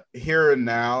the here and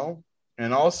now,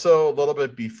 and also a little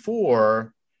bit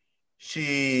before,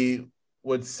 she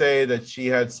would say that she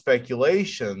had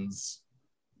speculations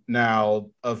now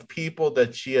of people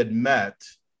that she had met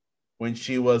when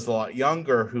she was a lot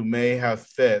younger who may have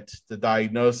fit the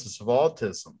diagnosis of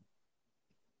autism.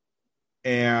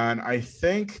 And I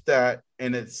think that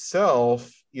in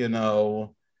itself,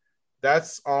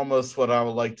 that's almost what I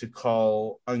would like to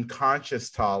call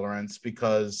unconscious tolerance,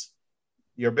 because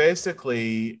you're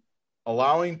basically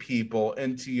allowing people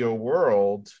into your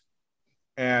world,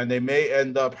 and they may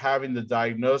end up having the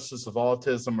diagnosis of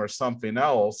autism or something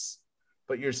else,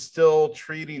 but you're still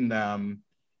treating them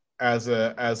as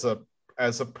a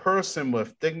person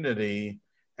with dignity,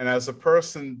 and as a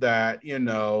person that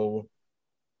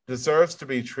deserves to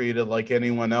be treated like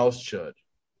anyone else should.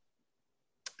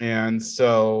 And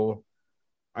so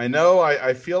I know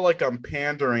I feel like I'm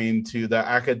pandering to the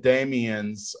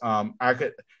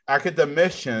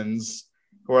academicians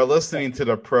who are listening to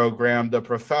the program. The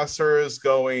professor is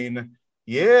going,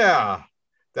 yeah,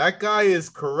 that guy is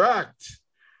correct.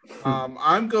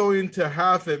 I'm going to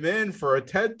have him in for a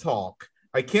TED Talk.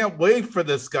 I can't wait for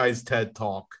this guy's TED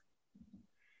Talk.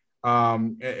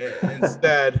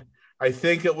 Instead, I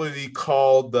think it would be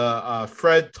called the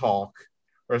Fred Talk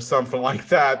or something like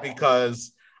that,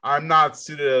 because I'm not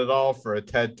suited at all for a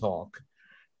TED Talk.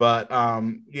 But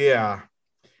yeah,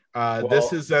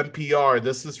 this is NPR.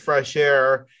 This is Fresh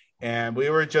Air. And we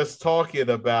were just talking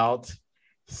about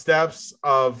steps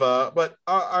of, but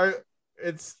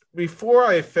it's before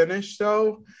I finish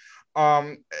though.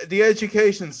 The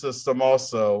education system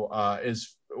also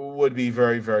would be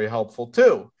very, very helpful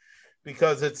too,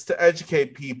 because it's to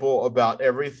educate people about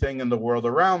everything in the world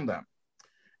around them.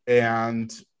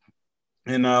 And,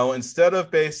 instead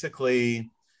of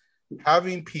basically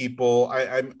having people,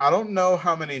 I don't know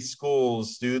how many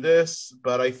schools do this,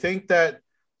 but I think that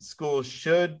schools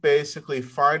should basically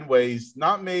find ways,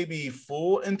 not maybe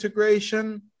full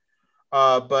integration,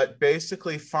 but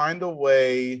basically find a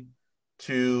way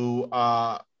to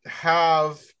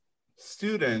have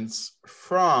students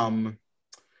from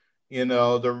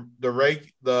the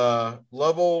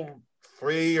level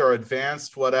 3 or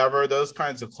advanced whatever, those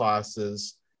kinds of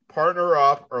classes, partner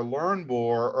up or learn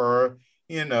more, or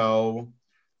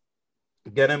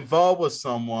get involved with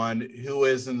someone who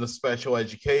is in the special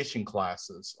education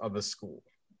classes of a school,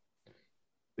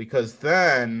 because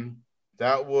then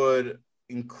that would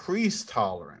increase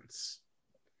tolerance.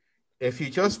 If you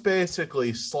just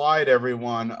basically slide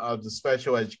everyone of the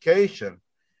special education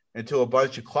into a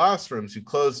bunch of classrooms, you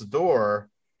close the door,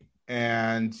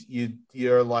 and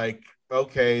you're like,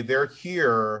 okay, they're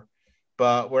here,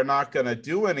 but we're not going to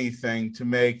do anything to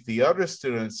make the other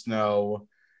students know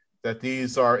that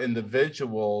these are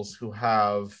individuals who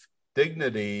have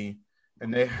dignity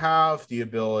and they have the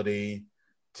ability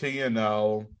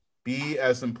to, be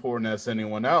as important as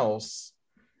anyone else.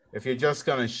 If you're just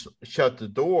going to shut the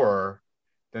door,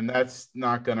 then that's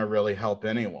not going to really help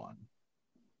anyone.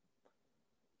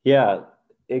 Yeah,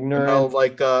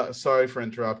 ignorance. Sorry for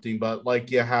interrupting, but like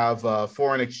you have a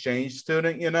foreign exchange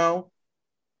student,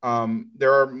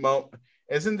 there are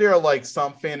isn't there like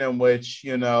something in which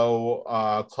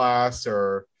class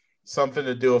or something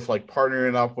to do with like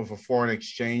partnering up with a foreign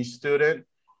exchange student?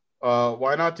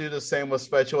 Why not do the same with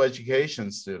special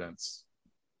education students?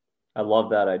 I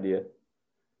love that idea.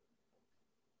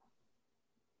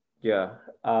 Yeah.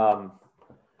 I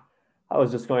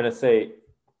was just going to say.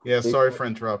 Yeah, sorry for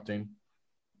interrupting.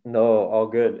 No, all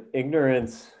good.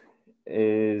 Ignorance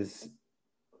is,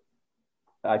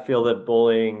 I feel that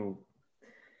bullying,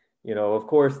 of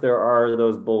course there are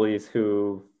those bullies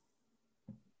who,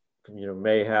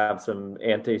 may have some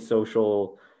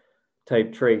antisocial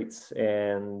type traits,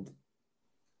 and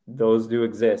those do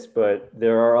exist, but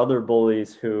there are other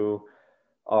bullies who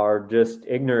are just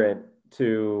ignorant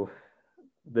to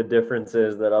the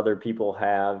differences that other people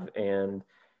have. And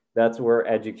that's where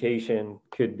education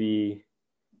could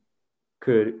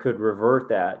revert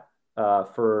that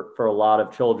for a lot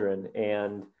of children.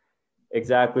 And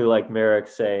exactly like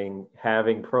Merrick's saying,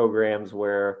 having programs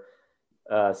where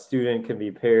a student can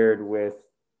be paired with,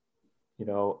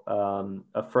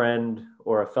 a friend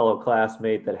or a fellow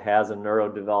classmate that has a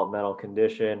neurodevelopmental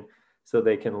condition, so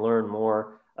they can learn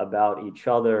more about each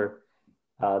other.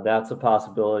 That's a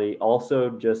possibility.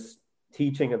 Also, just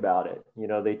teaching about it.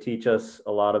 They teach us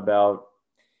a lot about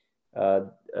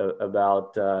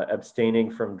abstaining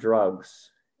from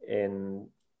drugs in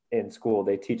school.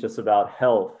 They teach us about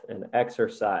health and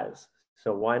exercise.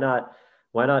 So why not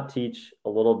teach a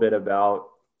little bit about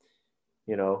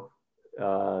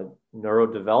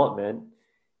neurodevelopment?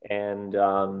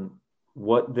 And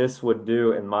what this would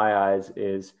do, in my eyes,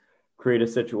 is create a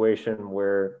situation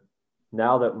where,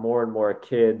 now that more and more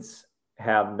kids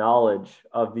have knowledge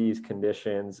of these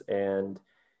conditions, and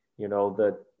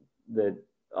the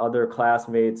other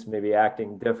classmates maybe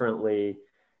acting differently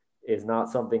is not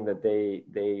something that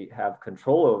they have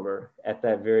control over at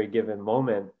that very given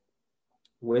moment.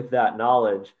 With that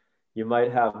knowledge, you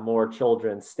might have more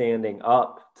children standing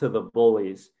up to the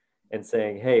bullies and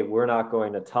saying, hey, we're not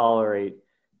going to tolerate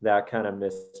that kind of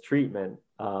mistreatment,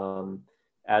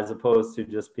 as opposed to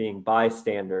just being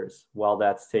bystanders while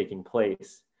that's taking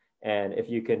place. And if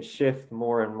you can shift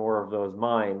more and more of those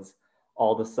minds,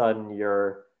 all of a sudden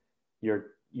you're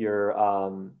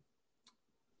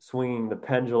swinging the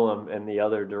pendulum in the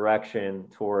other direction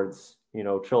towards,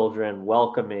 children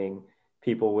welcoming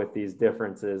people with these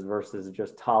differences versus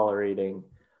just tolerating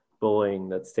bullying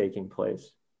that's taking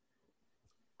place.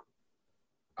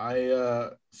 I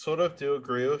sort of do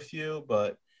agree with you,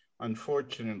 but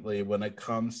unfortunately, when it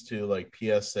comes to like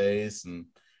PSAs and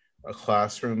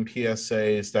classroom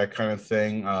PSAs, that kind of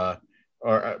thing,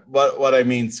 or what I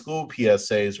mean, school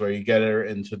PSAs, where you get her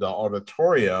into the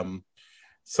auditorium,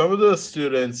 some of the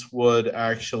students would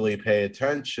actually pay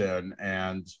attention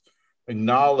and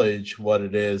acknowledge what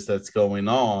it is that's going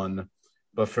on.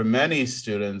 But for many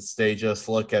students, they just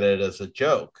look at it as a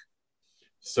joke.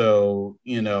 So,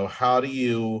 how do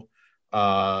you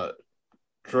divert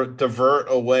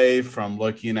away from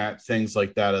looking at things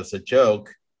like that as a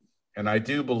joke? And I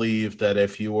do believe that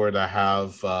if you were to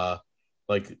have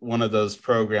like one of those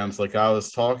programs like I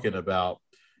was talking about,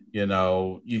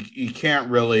 you can't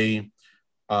really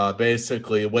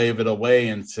basically wave it away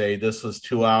and say this was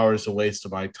 2 hours a waste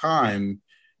of my time.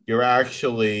 You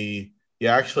actually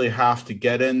have to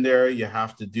get in there. You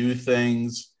have to do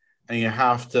things, and you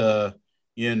have to,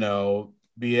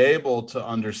 be able to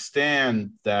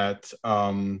understand that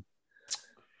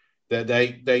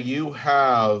that you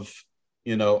have,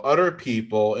 other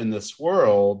people in this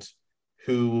world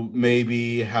who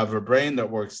maybe have a brain that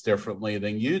works differently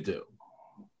than you do.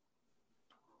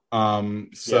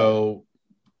 So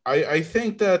I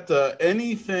think that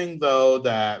anything, though,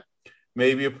 that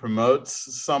maybe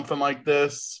promotes something like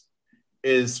this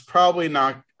is probably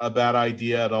not a bad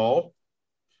idea at all.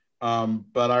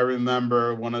 But I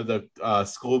remember one of the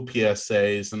school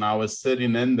PSAs, and I was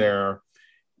sitting in there,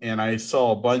 and I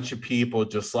saw a bunch of people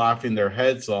just laughing their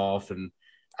heads off and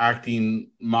acting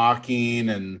mocking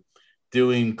and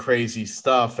doing crazy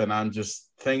stuff. And I'm just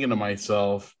thinking to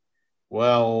myself,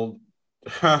 well,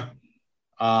 how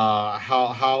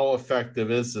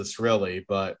effective is this really?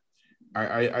 But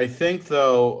I think,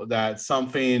 though, that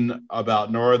something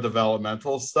about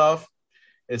neurodevelopmental stuff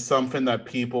is something that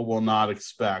people will not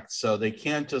expect. So they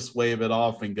can't just wave it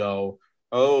off and go,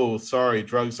 oh, sorry,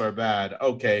 drugs are bad.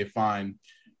 Okay, fine.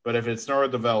 But if it's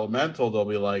neurodevelopmental, they'll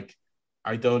be like,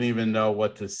 I don't even know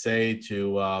what to say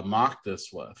to mock this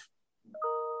with.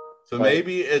 So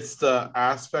maybe it's the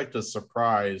aspect of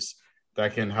surprise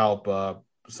that can help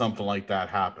something like that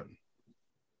happen.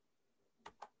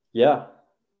 Yeah,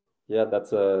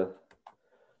 that's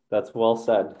well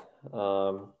said.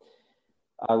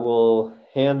 I will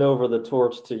hand over the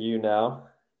torch to you now.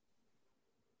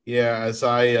 Yeah, as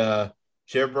I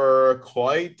gibber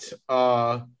quite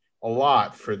a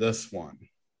lot for this one,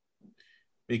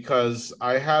 because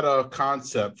I had a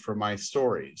concept for my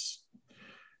stories.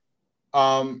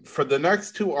 For the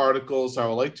next two articles, I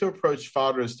would like to approach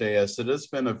Father's Day, as it has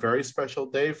been a very special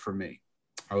day for me.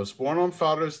 I was born on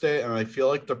Father's Day, and I feel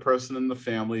like the person in the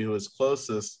family who is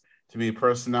closest to me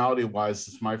personality-wise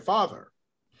is my father.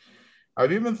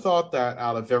 I've even thought that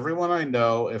out of everyone I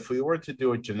know, if we were to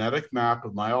do a genetic map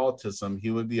of my autism,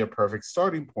 he would be a perfect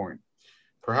starting point.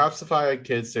 Perhaps if I had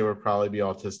kids, they would probably be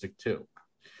autistic too.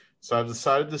 So I've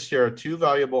decided to share two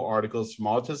valuable articles from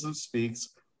Autism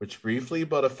Speaks, which briefly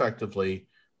but effectively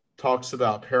talks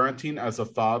about parenting as a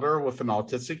father with an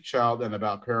autistic child and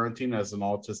about parenting as an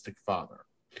autistic father.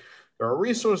 There are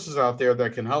resources out there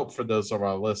that can help for those of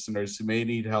our listeners who may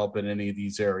need help in any of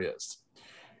these areas.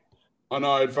 On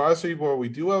our advisory board, we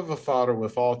do have a father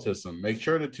with autism. Make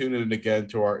sure to tune in again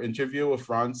to our interview with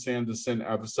Ron Sanderson,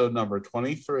 episode number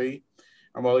 23.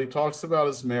 And while he talks about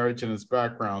his marriage and his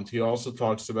background, he also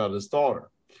talks about his daughter.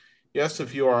 Yes,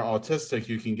 if you are autistic,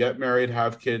 you can get married,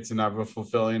 have kids, and have a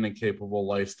fulfilling and capable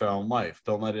lifestyle in life.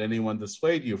 Don't let anyone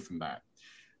dissuade you from that.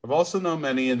 I've also known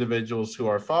many individuals who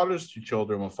are fathers to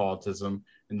children with autism,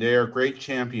 and they are great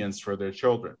champions for their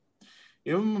children.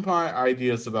 Even with my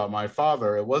ideas about my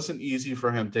father, it wasn't easy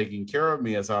for him taking care of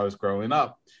me as I was growing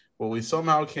up, but we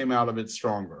somehow came out of it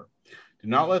stronger. Do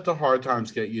not let the hard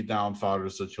times get you down,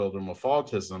 fathers of children with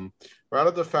autism. Rather,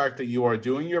 the fact that you are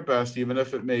doing your best, even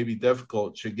if it may be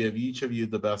difficult, should give each of you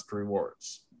the best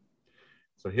rewards.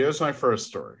 So here's my first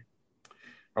story.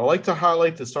 I would like to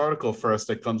highlight this article first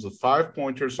that comes with 5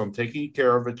 pointers on taking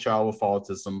care of a child with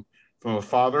autism from a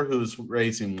father who is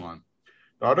raising one.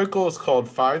 The article is called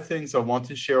 5 Things I Want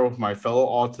to Share with My Fellow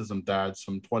Autism Dads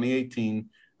from 2018,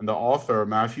 and the author,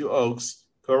 Matthew Oakes,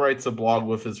 co-writes a blog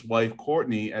with his wife,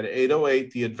 Courtney, at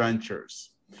 808 The Adventures.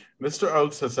 Mr.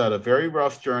 Oakes has had a very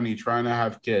rough journey trying to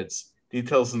have kids,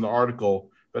 details in the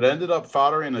article, but ended up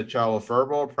fathering a child with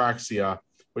verbal apraxia,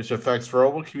 which affects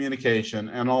verbal communication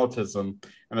and autism,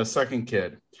 and a second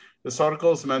kid. This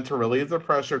article is meant to relieve the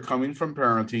pressure coming from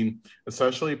parenting,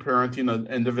 especially parenting an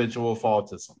individual with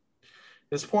autism.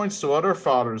 This points to other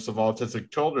fathers of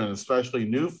autistic children, especially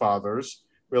new fathers,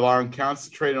 rely on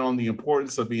concentrating on the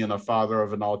importance of being a father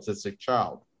of an autistic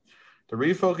child. To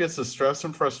refocus the stress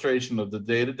and frustration of the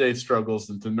day-to-day struggles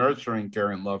into nurturing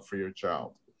care and love for your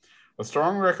child. A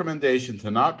strong recommendation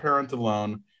to not parent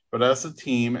alone, but as a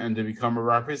team, and to become a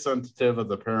representative of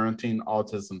the parenting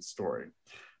autism story.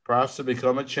 Perhaps to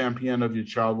become a champion of your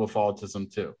child with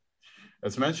autism too.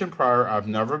 As mentioned prior, I've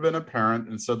never been a parent,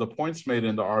 and so the points made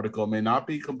in the article may not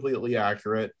be completely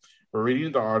accurate, but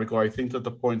reading the article, I think that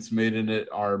the points made in it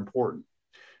are important.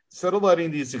 Instead of letting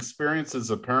these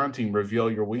experiences of parenting reveal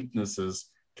your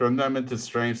weaknesses, turn them into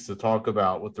strengths to talk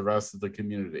about with the rest of the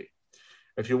community.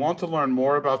 If you want to learn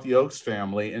more about the Oakes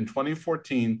family, in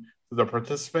 2014, to the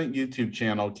participant YouTube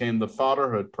channel came the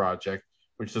Fatherhood Project,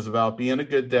 which is about being a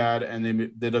good dad, and they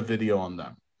did a video on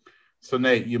them. So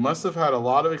Nate, you must have had a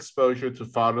lot of exposure to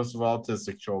fathers of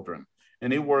autistic children.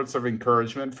 Any words of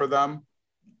encouragement for them?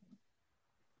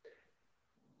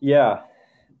 Yeah,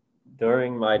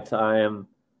 during my time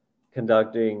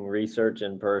conducting research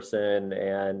in person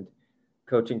and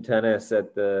coaching tennis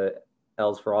at the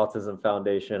Els for Autism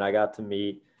Foundation, I got to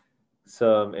meet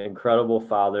some incredible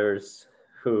fathers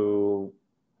who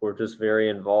were just very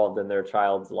involved in their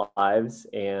child's lives.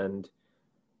 And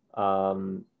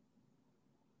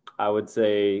I would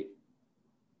say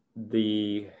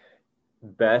the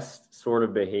best sort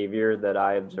of behavior that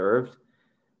I observed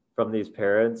from these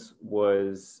parents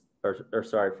was,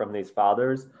 from these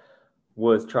fathers,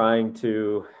 was trying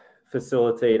to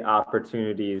facilitate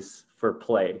opportunities for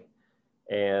play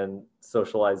and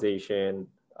socialization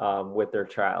with their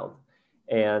child.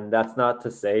 And that's not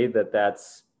to say that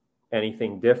that's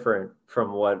anything different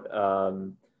from what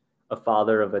a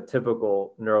father of a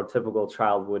typical neurotypical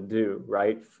child would do,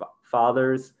 right?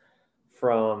 Fathers,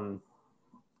 from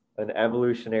an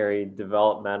evolutionary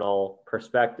developmental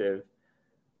perspective,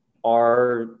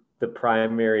 are the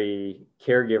primary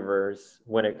caregivers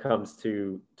when it comes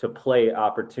to play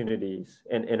opportunities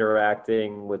and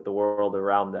interacting with the world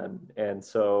around them. And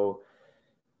so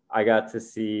I got to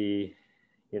see,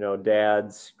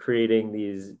 dads creating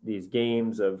these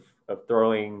games of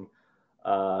throwing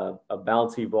a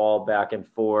bouncy ball back and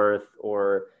forth,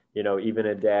 or, even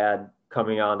a dad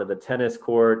coming onto the tennis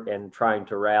court and trying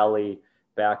to rally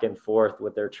back and forth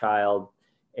with their child.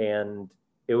 And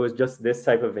it was just this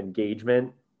type of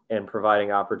engagement and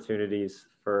providing opportunities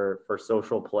for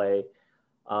social play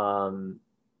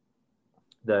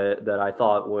that I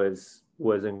thought was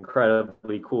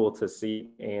incredibly cool to see.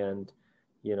 And,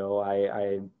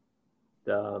 I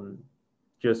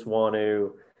just want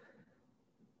to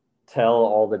tell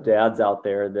all the dads out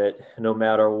there that no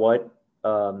matter what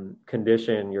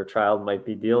condition your child might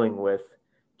be dealing with,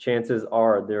 chances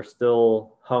are they're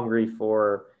still hungry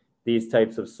for these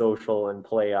types of social and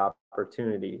play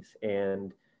opportunities,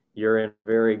 and you're in a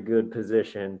very good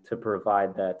position to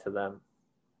provide that to them.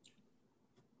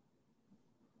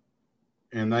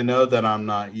 And I know that I'm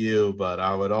not you, but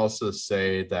I would also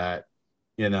say that,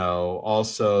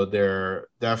 also they're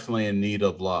definitely in need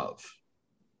of love.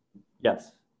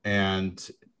 Yes. And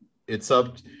it's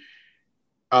up.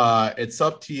 it's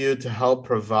up to you to help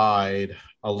provide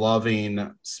a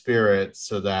loving spirit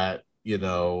so that,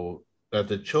 that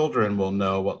the children will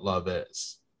know what love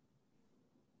is.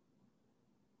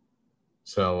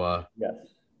 So, Yes.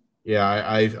 yeah,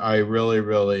 I really,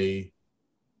 really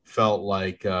felt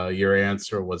like your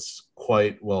answer was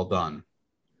quite well done.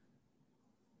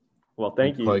 Well,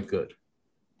 thank you. Quite good.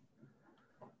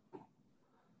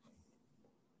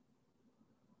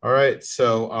 All right.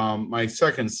 So, my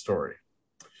second story.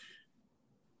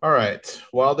 All right.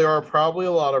 While there are probably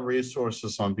a lot of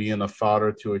resources on being a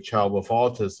father to a child with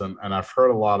autism, and I've heard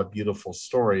a lot of beautiful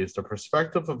stories, the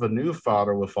perspective of a new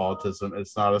father with autism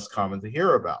is not as common to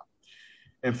hear about.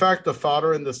 In fact, the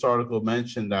father in this article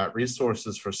mentioned that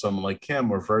resources for someone like him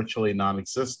were virtually non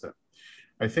existent.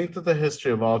 I think that the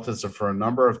history of autism for a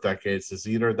number of decades is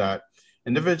either that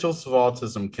individuals with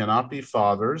autism cannot be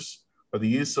fathers, or the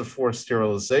use of forced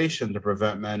sterilization to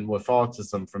prevent men with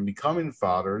autism from becoming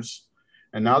fathers.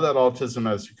 And now that autism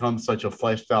has become such a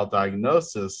fleshed out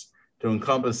diagnosis to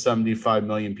encompass 75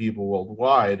 million people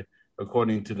worldwide,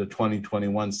 according to the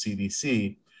 2021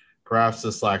 CDC, perhaps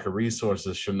this lack of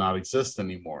resources should not exist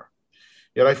anymore.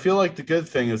 Yet I feel like the good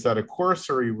thing is that a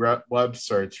cursory web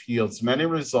search yields many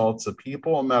results of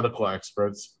people and medical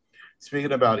experts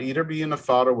speaking about either being a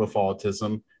father with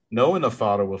autism, knowing a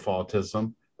father with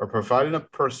autism, or providing a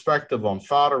perspective on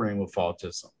fathering with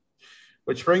autism.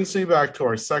 Which brings me back to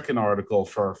our second article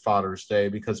for Father's Day,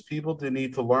 because people do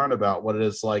need to learn about what it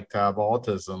is like to have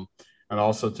autism and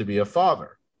also to be a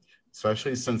father,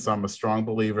 especially since I'm a strong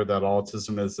believer that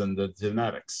autism is in the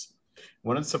genetics. It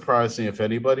wouldn't surprise me if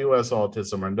anybody who has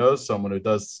autism or knows someone who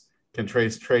does can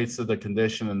trace traits of the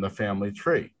condition in the family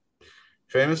tree.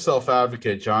 Famous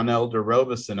self-advocate John Elder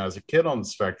Robison has a kid on the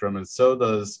spectrum, and so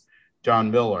does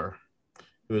John Miller,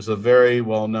 who is a very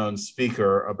well-known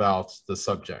speaker about the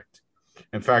subject.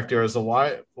 In fact, there is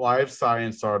a live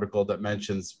science article that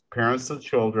mentions parents of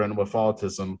children with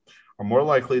autism are more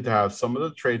likely to have some of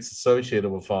the traits associated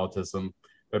with autism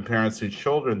than parents whose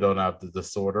children don't have the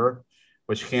disorder,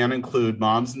 which can include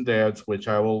moms and dads, which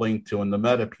I will link to in the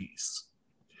meta piece.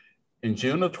 In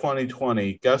June of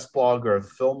 2020, guest blogger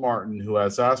Phil Martin, who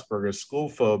has Asperger's, school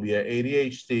phobia,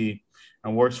 ADHD,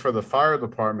 and works for the fire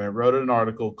department, wrote an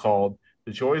article called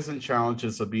The Joys and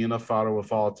Challenges of Being a Father with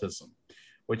Autism,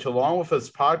 which, along with his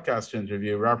podcast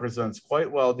interview, represents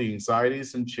quite well the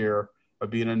anxieties and cheer of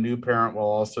being a new parent while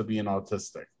also being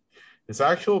autistic. His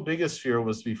actual biggest fear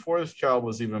was before his child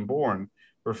was even born,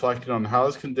 reflecting on how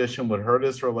his condition would hurt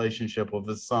his relationship with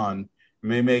his son and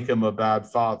may make him a bad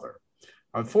father.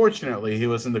 Unfortunately, he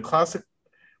was in the classic,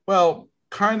 well,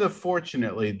 kind of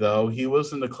fortunately, though, he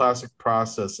was in the classic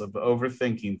process of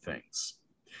overthinking things.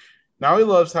 Now he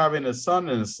loves having a son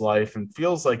in his life and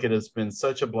feels like it has been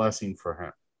such a blessing for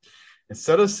him.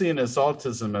 Instead of seeing his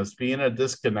autism as being a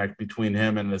disconnect between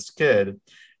him and his kid,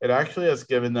 it actually has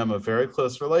given them a very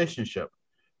close relationship.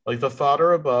 Like the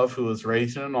father above who is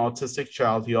raising an autistic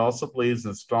child, he also believes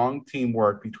in strong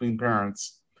teamwork between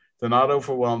parents to not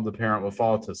overwhelm the parent with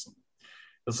autism.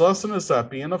 His lesson is that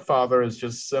being a father is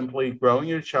just simply growing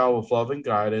your child with love and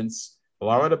guidance,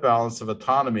 allowing a balance of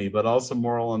autonomy, but also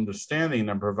moral understanding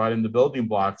and providing the building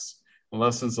blocks and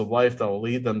lessons of life that will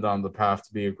lead them down the path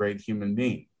to be a great human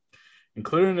being.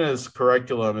 Included in his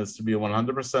curriculum is to be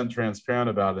 100% transparent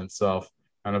about himself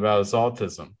and about his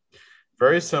autism.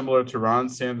 Very similar to Ron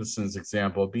Sanderson's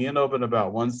example, being open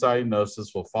about one's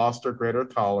diagnosis will foster greater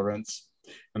tolerance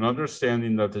and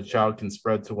understanding that the child can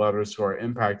spread to others who are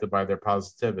impacted by their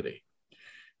positivity.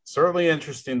 Certainly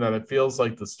interesting that it feels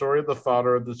like the story of the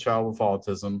father of the child with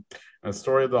autism and the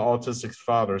story of the autistic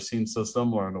father seems so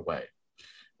similar in a way.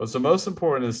 What's the most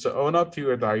important is to own up to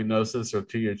your diagnosis or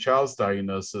to your child's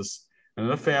diagnosis. And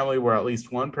in a family where at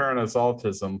least one parent has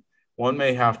autism, one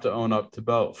may have to own up to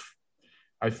both.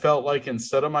 I felt like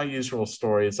instead of my usual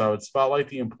stories, I would spotlight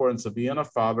the importance of being a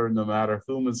father no matter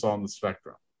whom is on the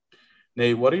spectrum.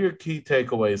 Nate, what are your key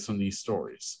takeaways from these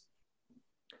stories?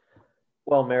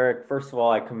 Well, Merrick, first of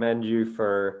all, I commend you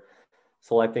for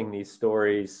selecting these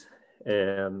stories,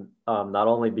 and not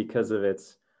only because of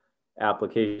its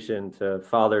application to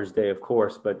Father's Day, of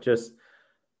course, but just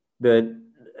that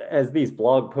as these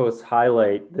blog posts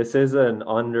highlight, this is an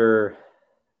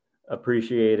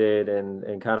underappreciated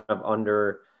and kind of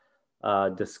under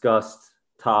discussed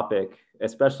topic,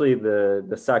 especially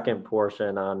the second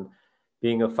portion on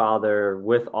being a father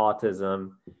with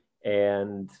autism.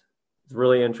 And it's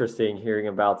really interesting hearing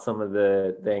about some of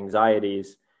the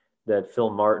anxieties that Phil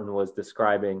Martin was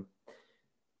describing.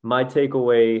 My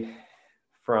takeaway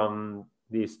from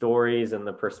these stories and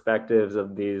the perspectives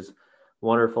of these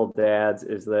wonderful dads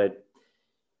is that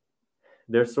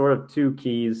there's sort of two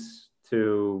keys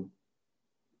to,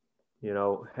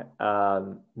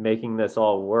 making this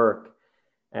all work.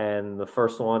 And the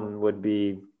first one would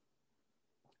be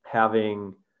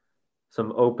having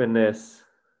some openness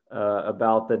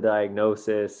about the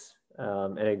diagnosis,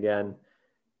 and again,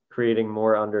 creating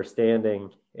more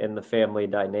understanding in the family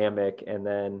dynamic. And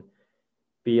then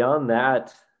beyond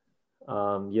that,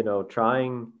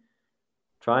 trying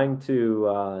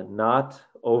to not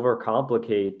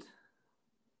overcomplicate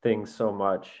things so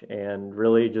much, and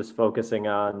really just focusing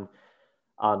on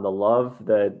the love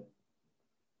that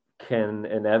can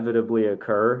inevitably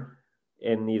occur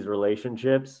in these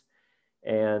relationships,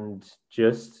 and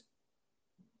just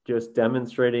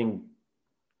demonstrating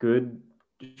good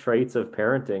traits of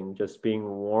parenting, just being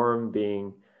warm,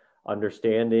 being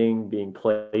understanding, being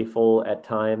playful at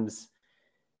times.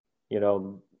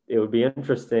 It would be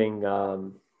interesting.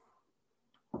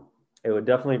 It would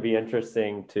definitely be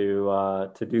interesting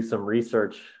to do some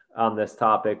research on this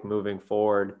topic moving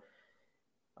forward.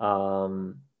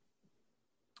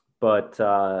 But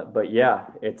yeah,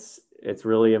 it's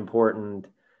really important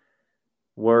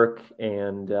work.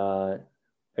 And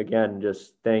again,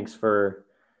 just thanks for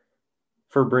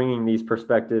bringing these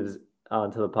perspectives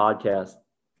onto the podcast.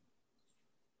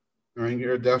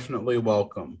 You're definitely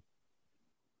welcome.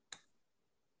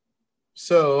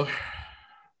 So,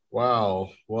 wow,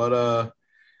 what a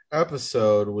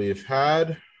episode we've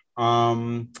had.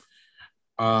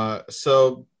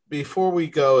 So before we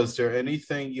go, is there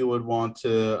anything you would want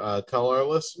to tell our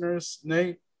listeners,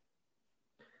 Nate?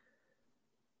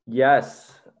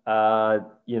 Yes.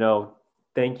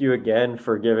 Thank you again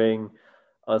for giving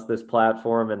us this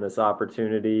platform and this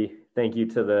opportunity. Thank you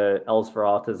to the Els for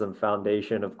Autism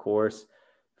Foundation, of course,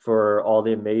 for all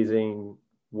the amazing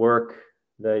work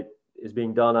that is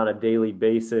being done on a daily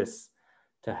basis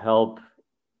to help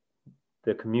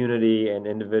the community and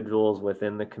individuals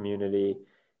within the community,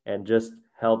 and just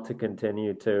help to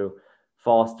continue to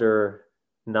foster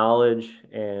knowledge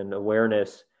and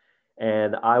awareness.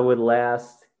 And I would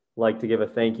like to give a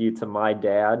thank you to my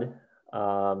dad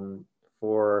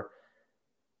for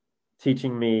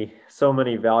teaching me so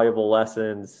many valuable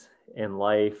lessons in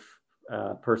life,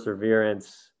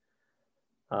 perseverance,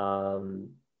 how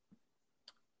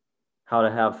to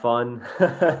have fun,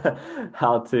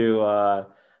 how to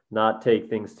not take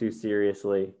things too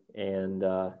seriously. And,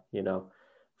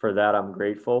 for that, I'm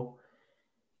grateful.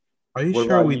 Are you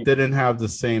sure we didn't have the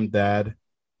same dad?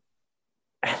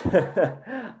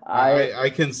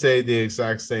 I can say the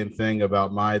exact same thing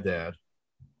about my dad.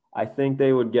 I think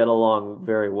they would get along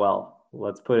very well.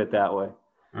 Let's put it that way.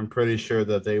 I'm pretty sure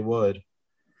that they would.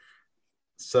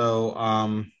 So,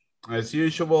 as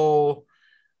usual,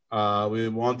 we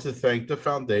want to thank the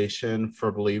foundation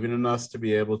for believing in us to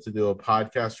be able to do a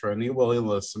podcast for any willing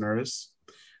listeners.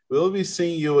 We'll be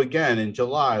seeing you again in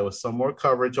July with some more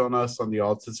coverage on us on the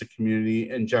autistic community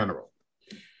in general.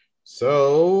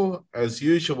 So, as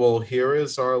usual, here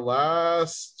is our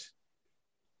last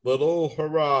little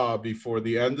hurrah before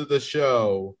the end of the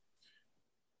show.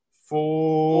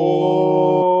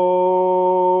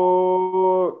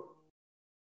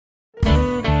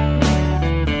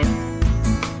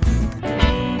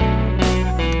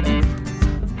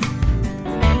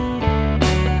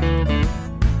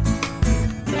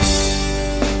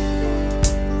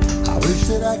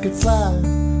 I could fly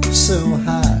so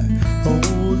high,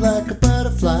 oh, like a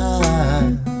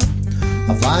butterfly.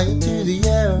 I fly into the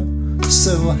air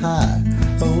so high,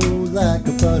 oh, like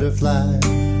a butterfly.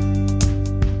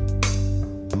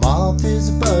 A moth is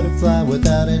a butterfly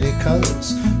without any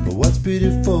colors, but what's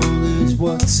beautiful is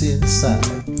what's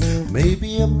inside.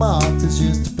 Maybe a moth is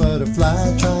just a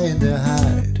butterfly trying to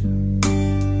hide.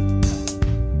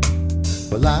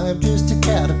 Well, I'm just a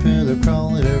caterpillar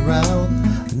crawling around,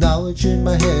 knowledge in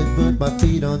my head but my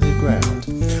feet on the ground.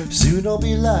 Soon I'll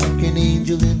be like an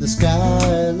angel in the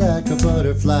sky, like a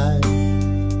butterfly.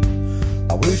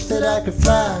 I wish that I could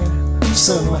fly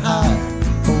so high,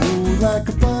 oh, like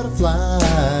a butterfly.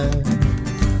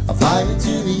 I fly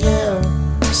into the air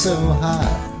so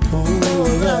high,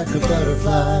 oh, like a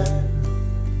butterfly.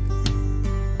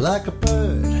 Like a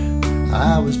bird,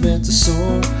 I was meant to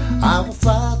soar. I will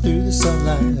fly through the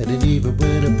sunlight, and even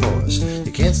when it pours,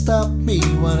 you can't stop me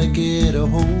when I get a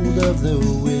hold of the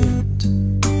wind.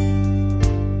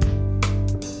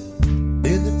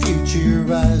 In the future,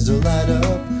 your eyes will light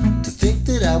up to think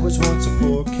that I was once a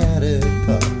poor cat and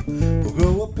pup. We'll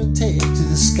grow up and take to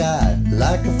the sky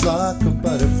like a flock of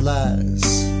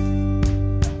butterflies.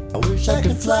 I wish I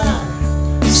could fly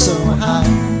so high,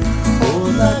 oh,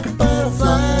 like a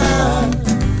butterfly.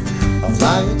 I'll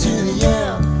fly into the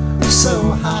air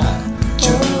so high,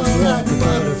 just like a butterfly.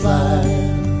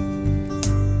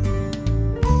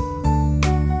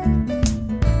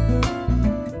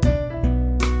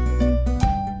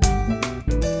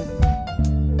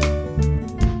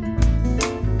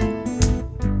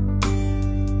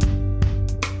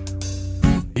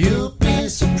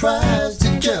 surprised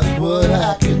at just what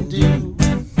I can do.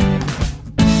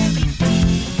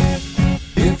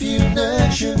 If you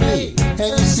nurture me and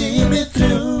you see me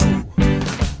through,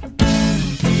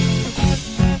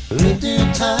 in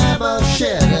due time I'll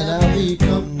shed and I'll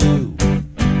become new.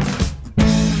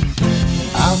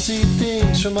 I'll see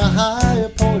things from a higher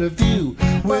point of view.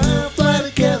 We'll fly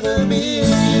together, me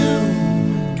and you.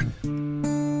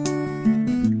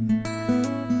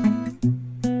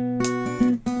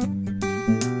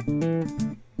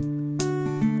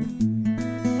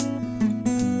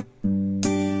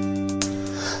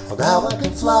 Well, now I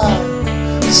can fly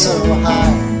so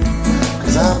high,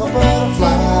 'cause I'm above